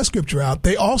throw that scripture out,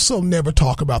 they also never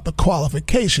talk about the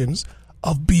qualifications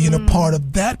of being a part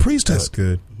of that priesthood. That's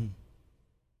good.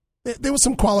 There were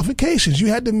some qualifications. You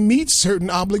had to meet certain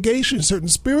obligations, certain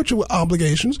spiritual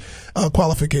obligations,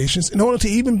 qualifications, in order to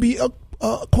even be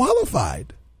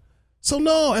qualified. So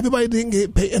no, everybody didn't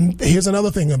get paid. And here's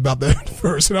another thing about that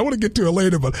verse, and I want to get to it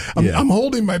later, but I'm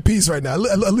holding my peace right now,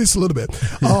 at least a little bit.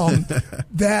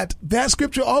 That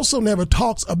scripture also never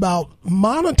talks about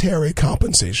monetary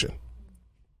compensation.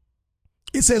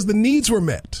 It says the needs were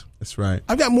met. That's right.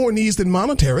 I've got more needs than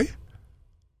monetary.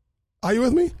 Are you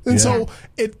with me? And so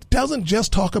it doesn't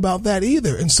just talk about that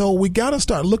either. And so we got to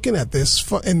start looking at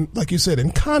this and like you said,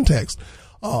 in context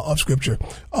of Scripture.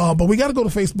 But we got to go to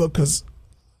Facebook because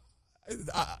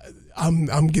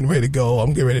I'm getting ready to go.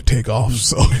 I'm getting ready to take off.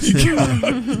 So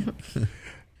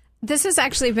this has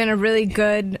actually been a really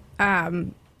good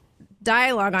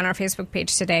dialogue on our Facebook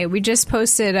page today. We just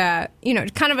posted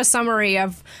kind of a summary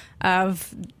of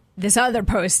this other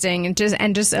posting and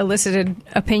just elicited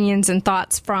opinions and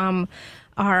thoughts from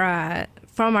our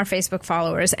Facebook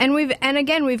followers. And we've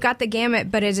got the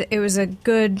gamut, but it was a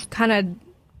good kind of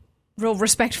real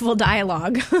respectful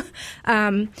dialogue.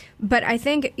 But I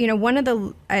think, one of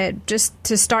the, just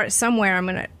to start somewhere, I'm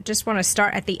going to just want to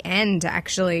start at the end,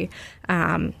 actually,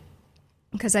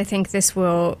 because I think this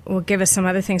will give us some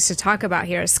other things to talk about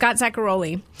here. Scott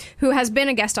Zaccaroli, who has been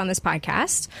a guest on this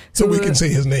podcast. So we can say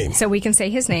his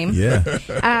name. Yeah.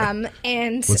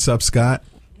 And what's up, Scott?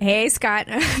 Hey, Scott.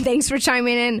 Thanks for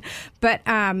chiming in. But,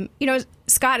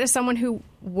 Scott is someone who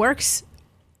works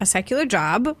a secular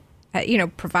job,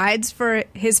 provides for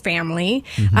his family,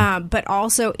 but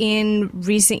also in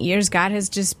recent years, God has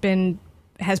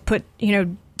put,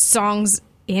 songs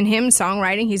in him,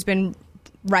 songwriting. He's been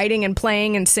writing and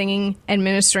playing and singing and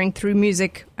ministering through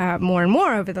music more and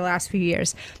more over the last few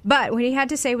years. But what he had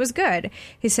to say was good.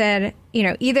 He said,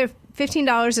 either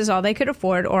 $15 is all they could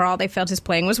afford or all they felt his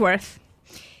playing was worth.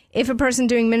 If a person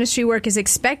doing ministry work is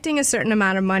expecting a certain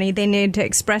amount of money, they need to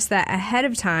express that ahead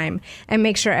of time and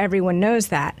make sure everyone knows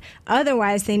that.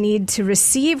 Otherwise, they need to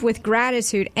receive with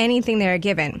gratitude anything they are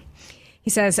given. He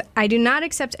says, I do not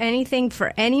accept anything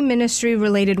for any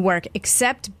ministry-related work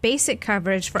except basic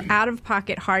coverage for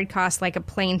out-of-pocket hard costs like a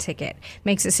plane ticket.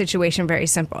 Makes the situation very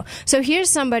simple. So here's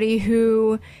somebody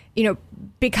who,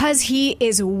 because he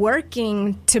is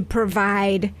working to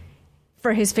provide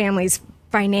for his family's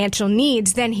financial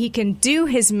needs, then he can do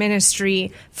his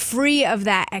ministry free of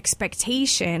that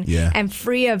expectation and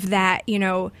free of that,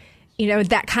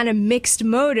 that kind of mixed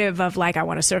motive of like, I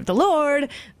want to serve the Lord,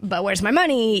 but where's my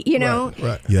money,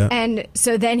 Right. Yeah. And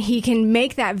so then he can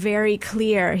make that very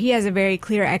clear. He has a very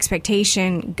clear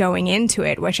expectation going into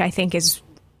it, which I think is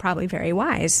probably very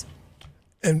wise.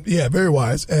 And very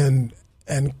wise and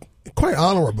quite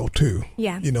honorable too.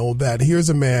 Yeah. That here's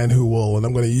a man who will, and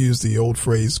I'm going to use the old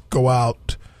phrase, go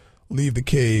out, leave the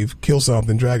cave, kill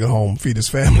something, drag it home, feed his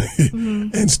family,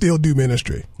 and still do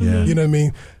ministry. Yeah. You know what I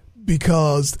mean?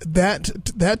 Because that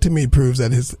to me proves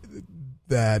that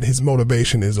his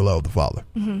motivation is the love of the Father.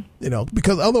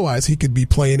 Because otherwise he could be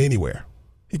playing anywhere.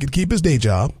 He could keep his day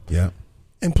job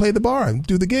and play the bar and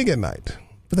do the gig at night.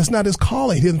 But that's not his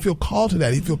calling. He doesn't feel called to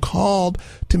that. He feels called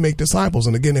to make disciples.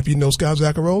 And again, if you know Scott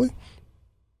Zaccaroli,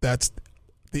 that's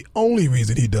the only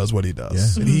reason he does what he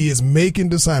does. And he is making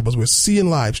disciples. We're seeing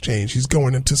lives change. He's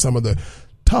going into some of the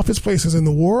toughest places in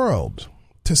the world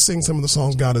to sing some of the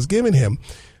songs God has given him.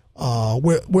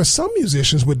 Where some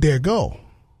musicians would dare go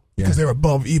because they're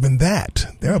above even that.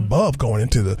 They're above going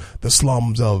into the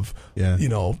slums of,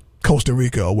 Costa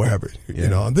Rica or wherever,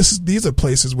 and these are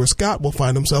places where Scott will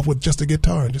find himself with just a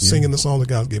guitar and just singing the songs that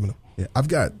God's given him. Yeah. I've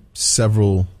got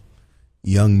several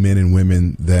young men and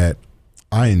women that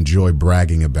I enjoy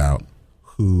bragging about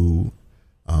who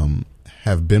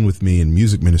have been with me in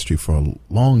music ministry for a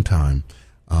long time,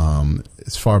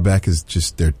 as far back as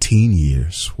just their teen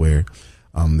years, where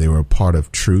they were a part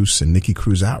of Truce and Nikki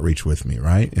Cruz Outreach with me,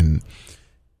 right? And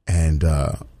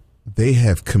they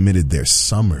have committed their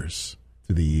summers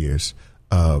through the years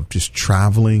of just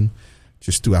traveling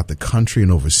just throughout the country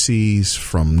and overseas,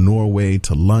 from Norway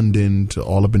to London to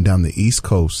all up and down the East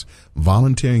Coast,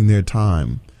 volunteering their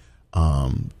time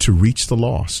to reach the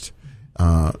lost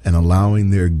and allowing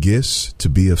their gifts to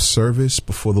be of service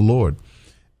before the Lord.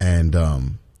 And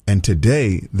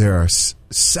today there are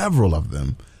several of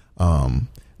them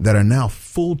that are now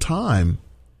full-time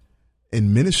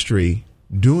in ministry,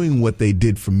 doing what they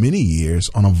did for many years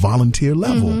on a volunteer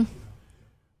level.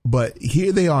 But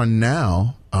here they are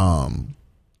now. Some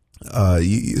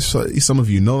of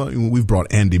you know, we've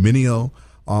brought Andy Mineo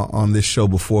on this show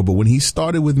before, but when he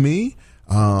started with me,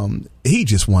 he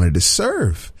just wanted to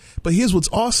serve. But here's what's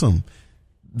awesome.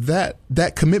 That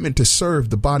commitment to serve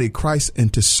the body of Christ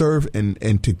and to serve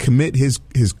and to commit his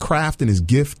craft and his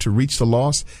gift to reach the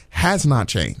lost has not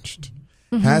changed.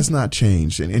 Has not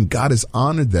changed. And God has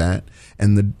honored that,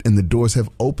 and the doors have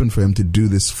opened for him to do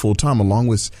this full time, along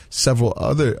with several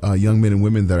other young men and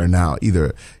women that are now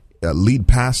either a lead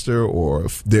pastor or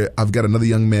I've got another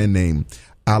young man named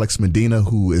Alex Medina,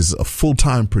 who is a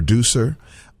full-time producer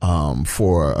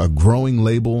for a growing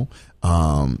label.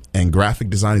 And graphic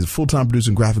design. He's a full-time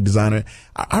producer and graphic designer.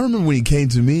 I remember when he came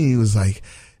to me, he was like,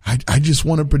 I just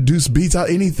want to produce beats out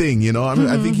anything, you know. I mean,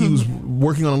 I think he was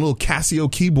working on a little Casio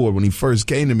keyboard when he first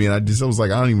came to me, and I was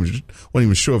like, wasn't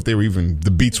even sure if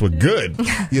the beats were good,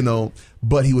 you know.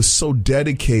 But he was so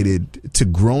dedicated to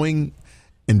growing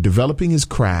and developing his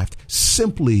craft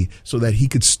simply so that he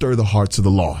could stir the hearts of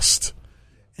the lost.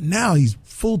 And now he's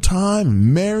full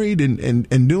time, married,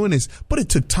 and doing this. But it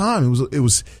took time. It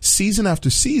was season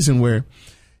after season where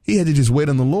he had to just wait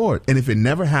on the Lord. And if it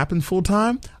never happened full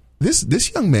time,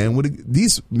 This young man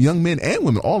these young men and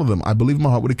women, all of them, I believe in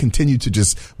my heart, would have continued to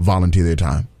just volunteer their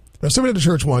time. I was serving at the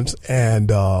church once,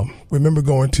 and remember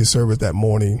going to service that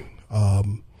morning,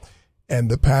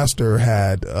 and the pastor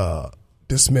had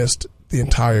dismissed the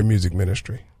entire music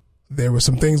ministry. There were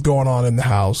some things going on in the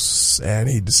house, and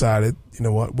he decided, you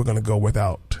know what, we're going to go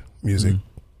without music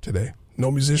today. No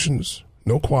musicians,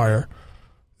 no choir.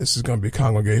 This is going to be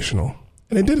congregational.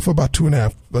 And they did it for about 2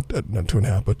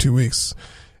 weeks.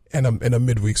 And a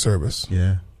midweek service.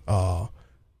 Yeah.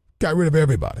 Got rid of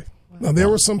everybody. Now, there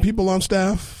were some people on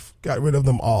staff, got rid of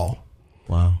them all.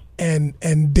 Wow.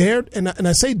 And dared, and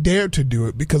I say dared to do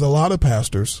it because a lot of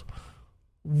pastors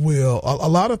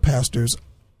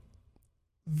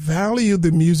value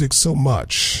the music so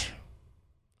much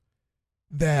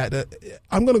that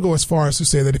I'm going to go as far as to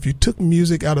say that if you took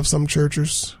music out of some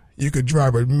churches, you could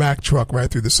drive a Mack truck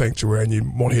right through the sanctuary and you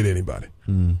won't hit anybody.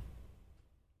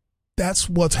 That's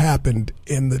what's happened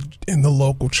in the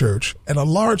local church at a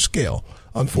large scale,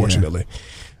 unfortunately.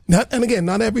 Yeah.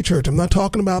 Not every church. I'm not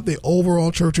talking about the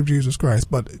overall Church of Jesus Christ,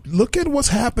 but look at what's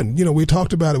happened. You know, we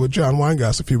talked about it with John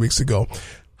Weingast a few weeks ago,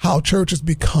 how church has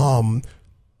become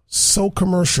so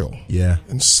commercial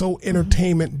and so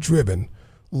entertainment driven.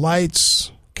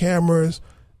 Lights, cameras,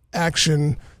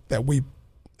 action, that we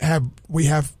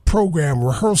have program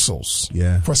rehearsals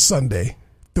for Sunday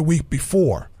the week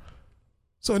before.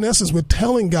 So in essence, we're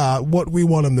telling God what we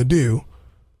want him to do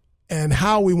and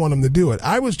how we want him to do it.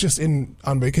 I was just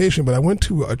on vacation, but I went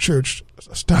to a church,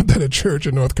 stopped at a church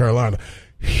in North Carolina.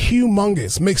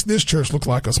 Humongous. Makes this church look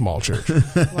like a small church.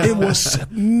 Wow. It was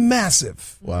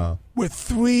massive. Wow. With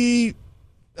 3, in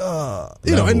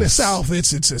the South, it's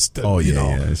just,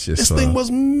 it's just, this thing was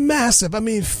massive. I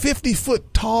mean,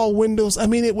 50-foot tall windows. I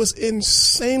mean, it was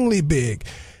insanely big.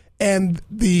 And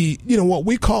what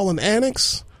we call an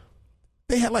annex,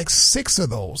 they had like 6 of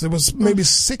those. It was maybe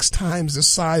 6 times the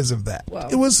size of that. Wow.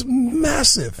 It was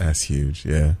massive. That's huge,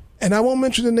 yeah. And I won't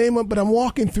mention the name of it, but I'm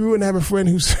walking through and I have a friend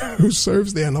who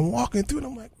serves there, and I'm walking through and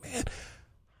I'm like, man,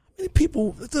 how many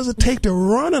people does it take to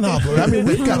run an operation? I mean,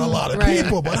 we've got a lot of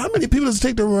people, but how many people does it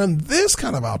take to run this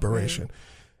kind of operation?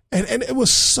 And it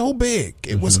was so big.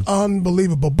 It was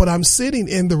unbelievable. But I'm sitting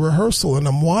in the rehearsal and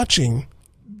I'm watching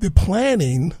the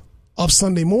planning of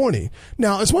Sunday morning.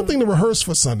 Now, it's one thing to rehearse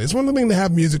for Sunday. It's one thing to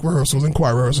have music rehearsals and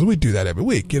choir rehearsals. We do that every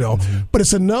week, But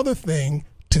it's another thing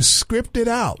to script it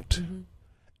out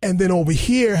and then over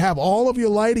here have all of your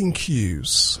lighting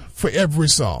cues for every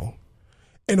song.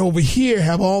 And over here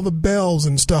have all the bells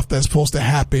and stuff that's supposed to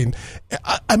happen.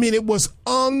 I mean, it was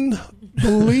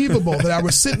unbelievable that I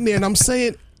was sitting there and I'm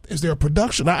saying, is there a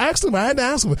production? I had to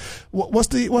ask him, what's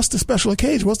the special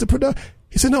occasion? What's the production?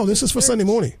 He said, no, this is for Sunday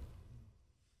morning.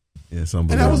 Yeah,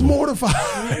 and I was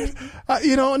mortified,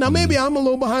 Now maybe I'm a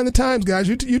little behind the times, guys.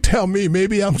 You tell me.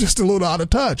 Maybe I'm just a little out of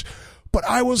touch, but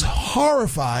I was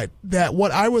horrified that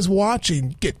what I was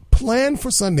watching get planned for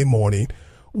Sunday morning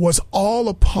was all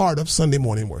a part of Sunday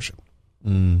morning worship.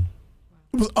 It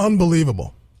was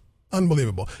unbelievable.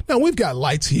 Now we've got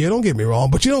lights here. Don't get me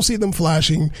wrong, but you don't see them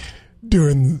flashing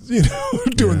during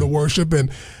the worship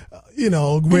and we're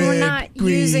not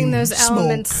green, using those smoke.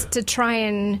 elements to try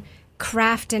and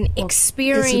craft an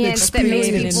experience that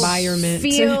makes people environment.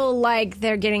 feel like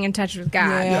they're getting in touch with God.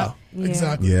 Yeah.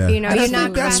 Exactly. Yeah. You're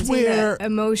not crafting the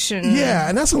emotion. Yeah,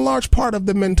 and that's a large part of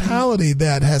the mentality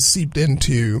that has seeped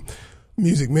into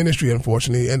music ministry,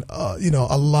 unfortunately. And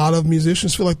a lot of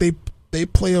musicians feel like they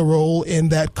play a role in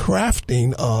that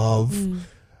crafting of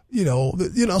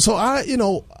So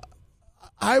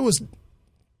I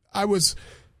was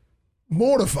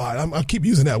mortified. I keep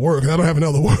using that word because I don't have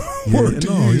another word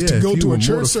to use to go to a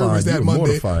church service that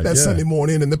Monday, Sunday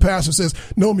morning, and the pastor says,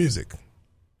 no music.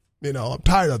 I'm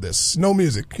tired of this. No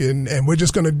music. And we're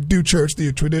just going to do church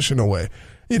the traditional way,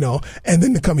 and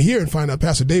then to come here and find out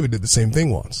Pastor David did the same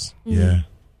thing once. Yeah.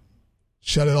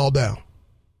 Shut it all down.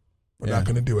 We're not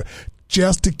going to do it.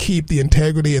 Just to keep the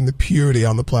integrity and the purity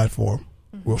on the platform.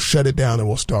 We'll shut it down and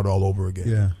we'll start all over again.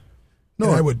 Yeah.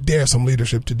 No, I would dare some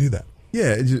leadership to do that.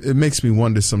 Yeah, it makes me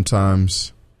wonder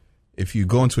sometimes if you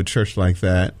go into a church like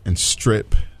that and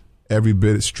strip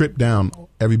down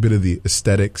every bit of the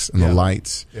aesthetics and the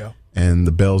lights and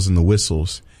the bells and the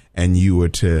whistles, and you were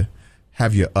to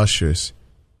have your ushers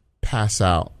pass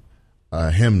out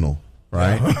a hymnal,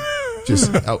 right?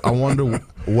 Just, I wonder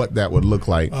what that would look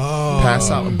like. Pass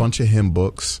out a bunch of hymn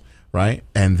books, right?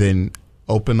 And then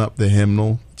open up the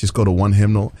hymnal, just go to one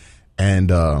hymnal, and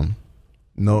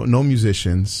no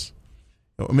musicians,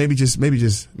 maybe just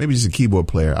a keyboard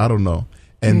player, I don't know.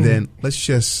 And then let's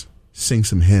just sing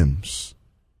some hymns.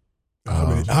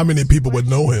 How many people would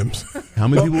know hymns? How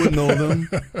many people would know them?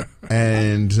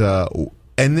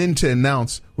 And then to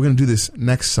announce, we're going to do this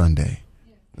next Sunday.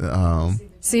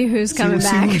 See who's coming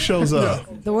back. See who shows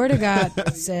up. The Word of God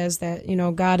says that,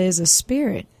 God is a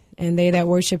spirit, and they that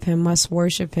worship him must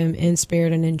worship him in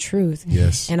spirit and in truth.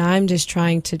 Yes. And I'm just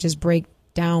trying to just break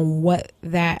down what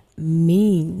that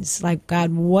means. Like,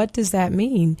 God, what does that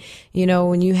mean?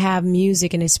 When you have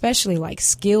music, and especially like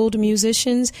skilled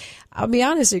musicians, I'll be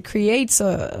honest, it creates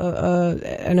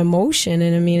an emotion.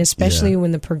 And I mean, especially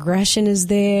when the progression is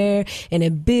there and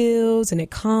it builds and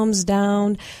it calms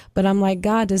down. But I'm like,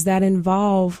 God, does that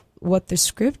involve what the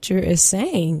scripture is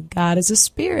saying? God is a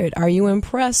spirit. Are you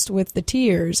impressed with the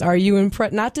tears? Are you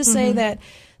impressed? Not to say that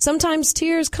sometimes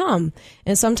tears come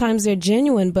and sometimes they're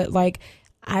genuine, but like,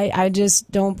 I just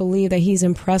don't believe that he's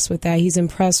impressed with that. He's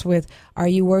impressed with, are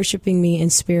you worshiping me in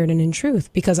spirit and in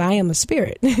truth? Because I am a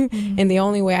spirit. And the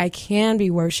only way I can be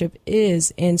worshiped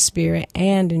is in spirit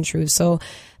and in truth. So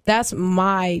that's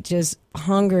my just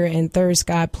hunger and thirst.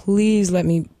 God, please let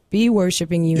me be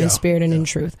worshiping you in spirit and in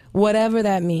truth. Whatever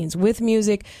that means. With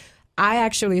music,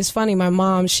 it's funny, my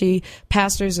mom, she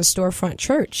pastors a storefront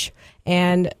church,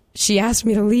 and she asked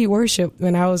me to lead worship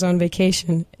when I was on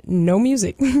vacation. No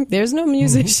music. There's no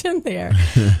musician there.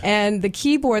 And the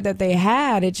keyboard that they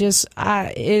had, it just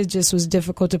was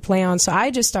difficult to play on. So I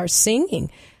just start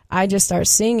singing.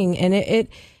 And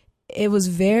it was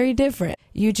very different.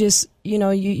 You just,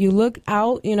 you look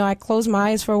out, I closed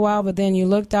my eyes for a while, but then you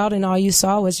looked out and all you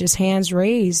saw was just hands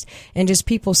raised and just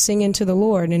people singing to the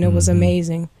Lord. And it was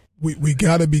amazing. We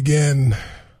got to begin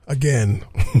again,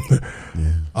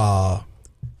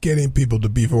 getting people to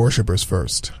be worshipers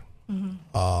first.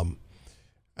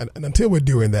 And until we're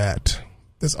doing that,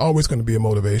 there's always going to be a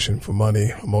motivation for money,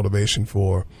 a motivation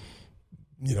for,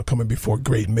 coming before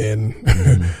great men.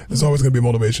 There's always going to be a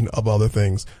motivation of other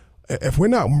things. If we're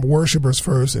not worshipers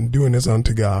first and doing this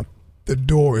unto God, the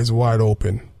door is wide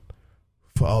open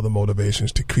for other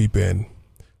motivations to creep in,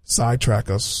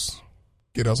 sidetrack us,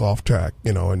 get us off track,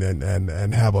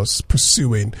 and have us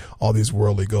pursuing all these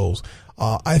worldly goals.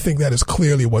 I think that is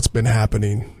clearly what's been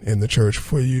happening in the church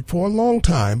for a long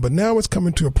time, but now it's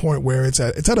coming to a point where it's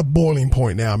at a boiling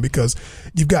point now, because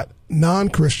you've got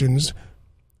non-Christians,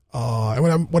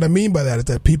 and what I mean by that is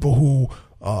that people who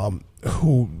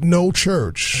know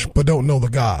church but don't know the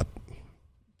God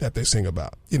that they sing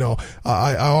about.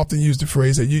 I often use the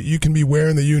phrase that you can be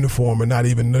wearing the uniform and not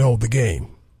even know the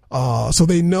game. So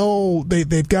they know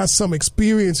they've got some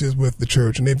experiences with the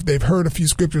church, and they've heard a few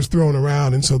scriptures thrown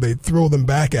around, and so they throw them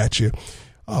back at you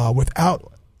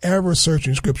without ever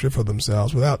searching scripture for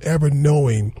themselves, without ever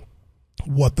knowing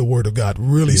what the Word of God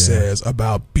really says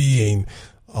about being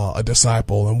a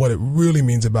disciple, and what it really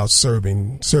means about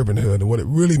servanthood, and what it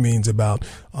really means about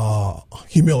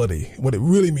humility, what it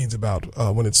really means about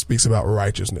when it speaks about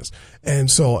righteousness, and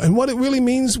what it really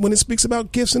means when it speaks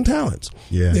about gifts and talents.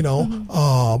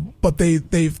 But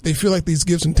they feel like these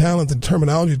gifts and talents and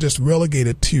terminology are just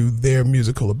relegated to their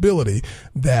musical ability,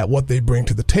 that what they bring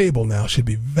to the table now should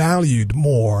be valued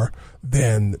more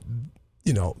than,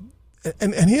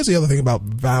 and here's the other thing about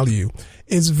value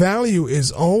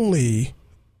is only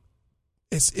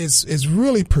it's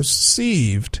really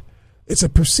perceived. It's a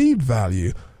perceived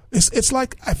value. It's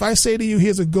like if I say to you,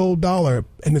 here's a gold dollar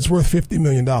and it's worth $50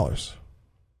 million. Well,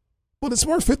 it's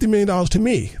worth $50 million to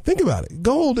me. Think about it.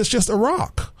 Gold is just a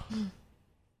rock.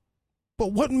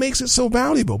 But what makes it so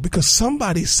valuable? Because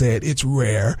somebody said it's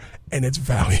rare and it's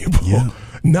valuable. Yeah.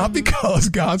 Not because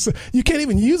God said, you can't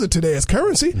even use it today as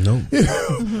currency. No.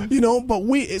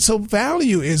 So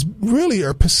value is really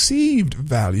a perceived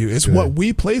value. It's what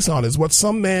we place on it. It's what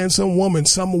some man, some woman,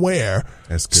 somewhere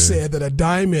said that a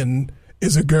diamond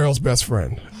is a girl's best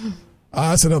friend.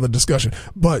 That's another discussion,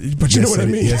 but you know what I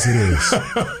mean? Yes, it is.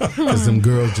 Because them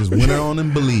girls just went on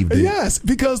and believed it. Yes,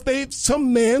 because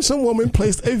some man, some woman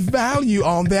placed a value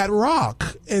on that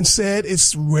rock and said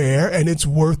it's rare and it's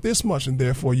worth this much, and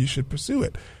therefore you should pursue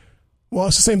it. Well,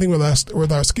 it's the same thing with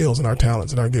our skills and our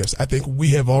talents and our gifts. I think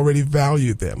we have already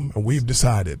valued them, and we've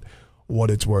decided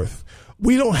what it's worth.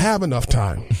 we don't have enough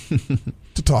time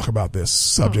to talk about this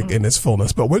subject in its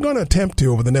fullness, but we're going to attempt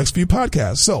to over the next few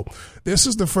podcasts. So this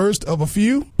is the first of a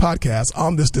few podcasts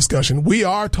on this discussion. We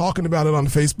are talking about it on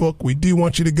Facebook. We do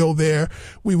want you to go there.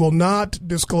 We will not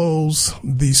disclose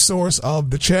the source of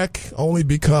the check only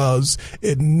because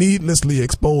it needlessly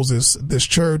exposes this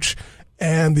church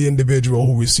and the individual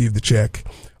who received the check.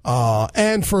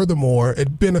 And furthermore,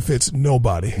 it benefits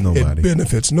nobody. It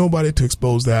benefits nobody to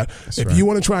expose that. That's if right. you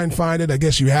want to try and find it, I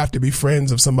guess you have to be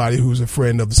friends of somebody who's a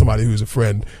friend of somebody who's a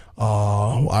friend.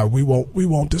 We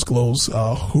won't disclose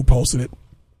who posted it.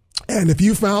 And if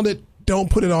you found it, don't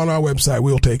put it on our website.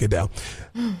 We'll take it down.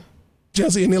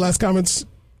 Jesse, any last comments?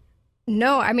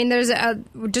 No, I mean,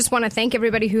 just want to thank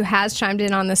everybody who has chimed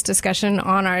in on this discussion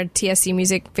on our TSC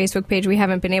Music Facebook page. We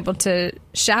haven't been able to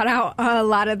shout out a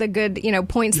lot of the good,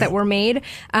 points that were made.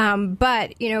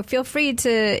 But, feel free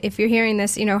to, if you're hearing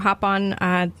this, hop on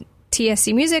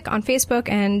TSC Music on Facebook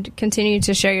and continue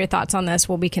to share your thoughts on this.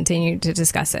 We'll be continuing to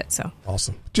discuss it. So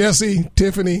awesome. Jesse,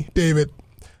 Tiffany, David,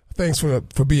 thanks for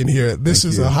being here. This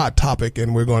is a hot topic,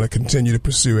 and we're going to continue to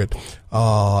pursue it.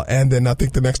 And then I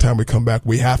think the next time we come back,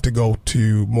 we have to go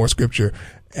to more scripture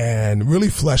and really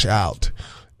flesh out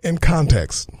in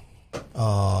context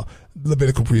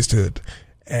Levitical priesthood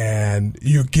and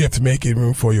your gift making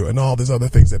room for you and all these other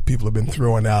things that people have been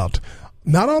throwing out.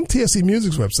 Not on TSC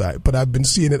Music's website, but I've been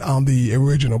seeing it on the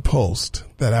original post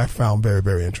that I found very,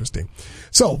 very interesting.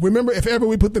 So remember, if ever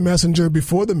we put the messenger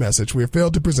before the message, we have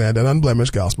failed to present an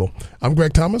unblemished gospel. I'm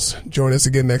Greg Thomas. Join us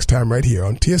again next time right here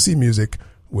on TSC Music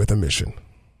with a Mission.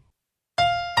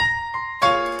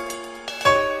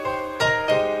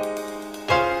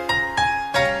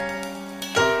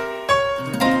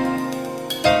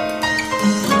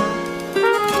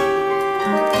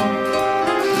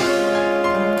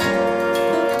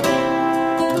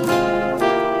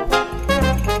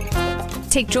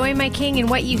 Take joy, my King, in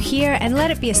what you hear, and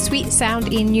let it be a sweet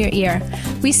sound in your ear.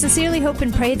 We sincerely hope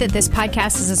and pray that this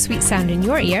podcast is a sweet sound in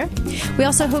your ear. We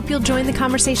also hope you'll join the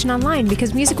conversation online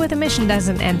because Music with a Mission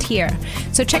doesn't end here.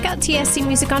 So check out TSC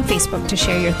Music on Facebook to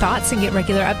share your thoughts and get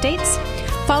regular updates.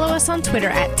 Follow us on Twitter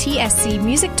at TSC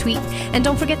Music Tweet, and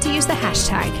don't forget to use the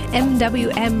hashtag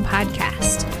MWM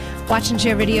Podcast. Watch and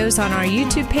share videos on our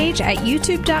YouTube page at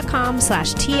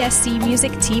youtube.com/TSC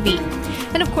Music TV.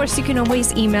 And of course, you can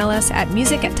always email us at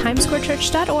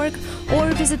music@timesquarechurch.org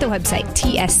or visit the website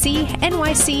tscnyc.org.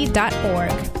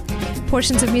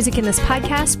 Portions of music in this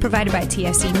podcast provided by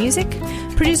TSC Music,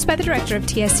 produced by the director of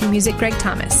TSC Music, Greg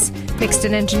Thomas, mixed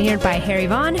and engineered by Harry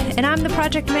Vaughn, and I'm the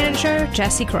project manager,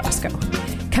 Jesse Carrasco.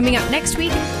 Coming up next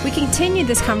week, we continue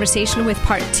this conversation with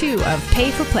part 2 of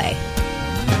Pay for Play.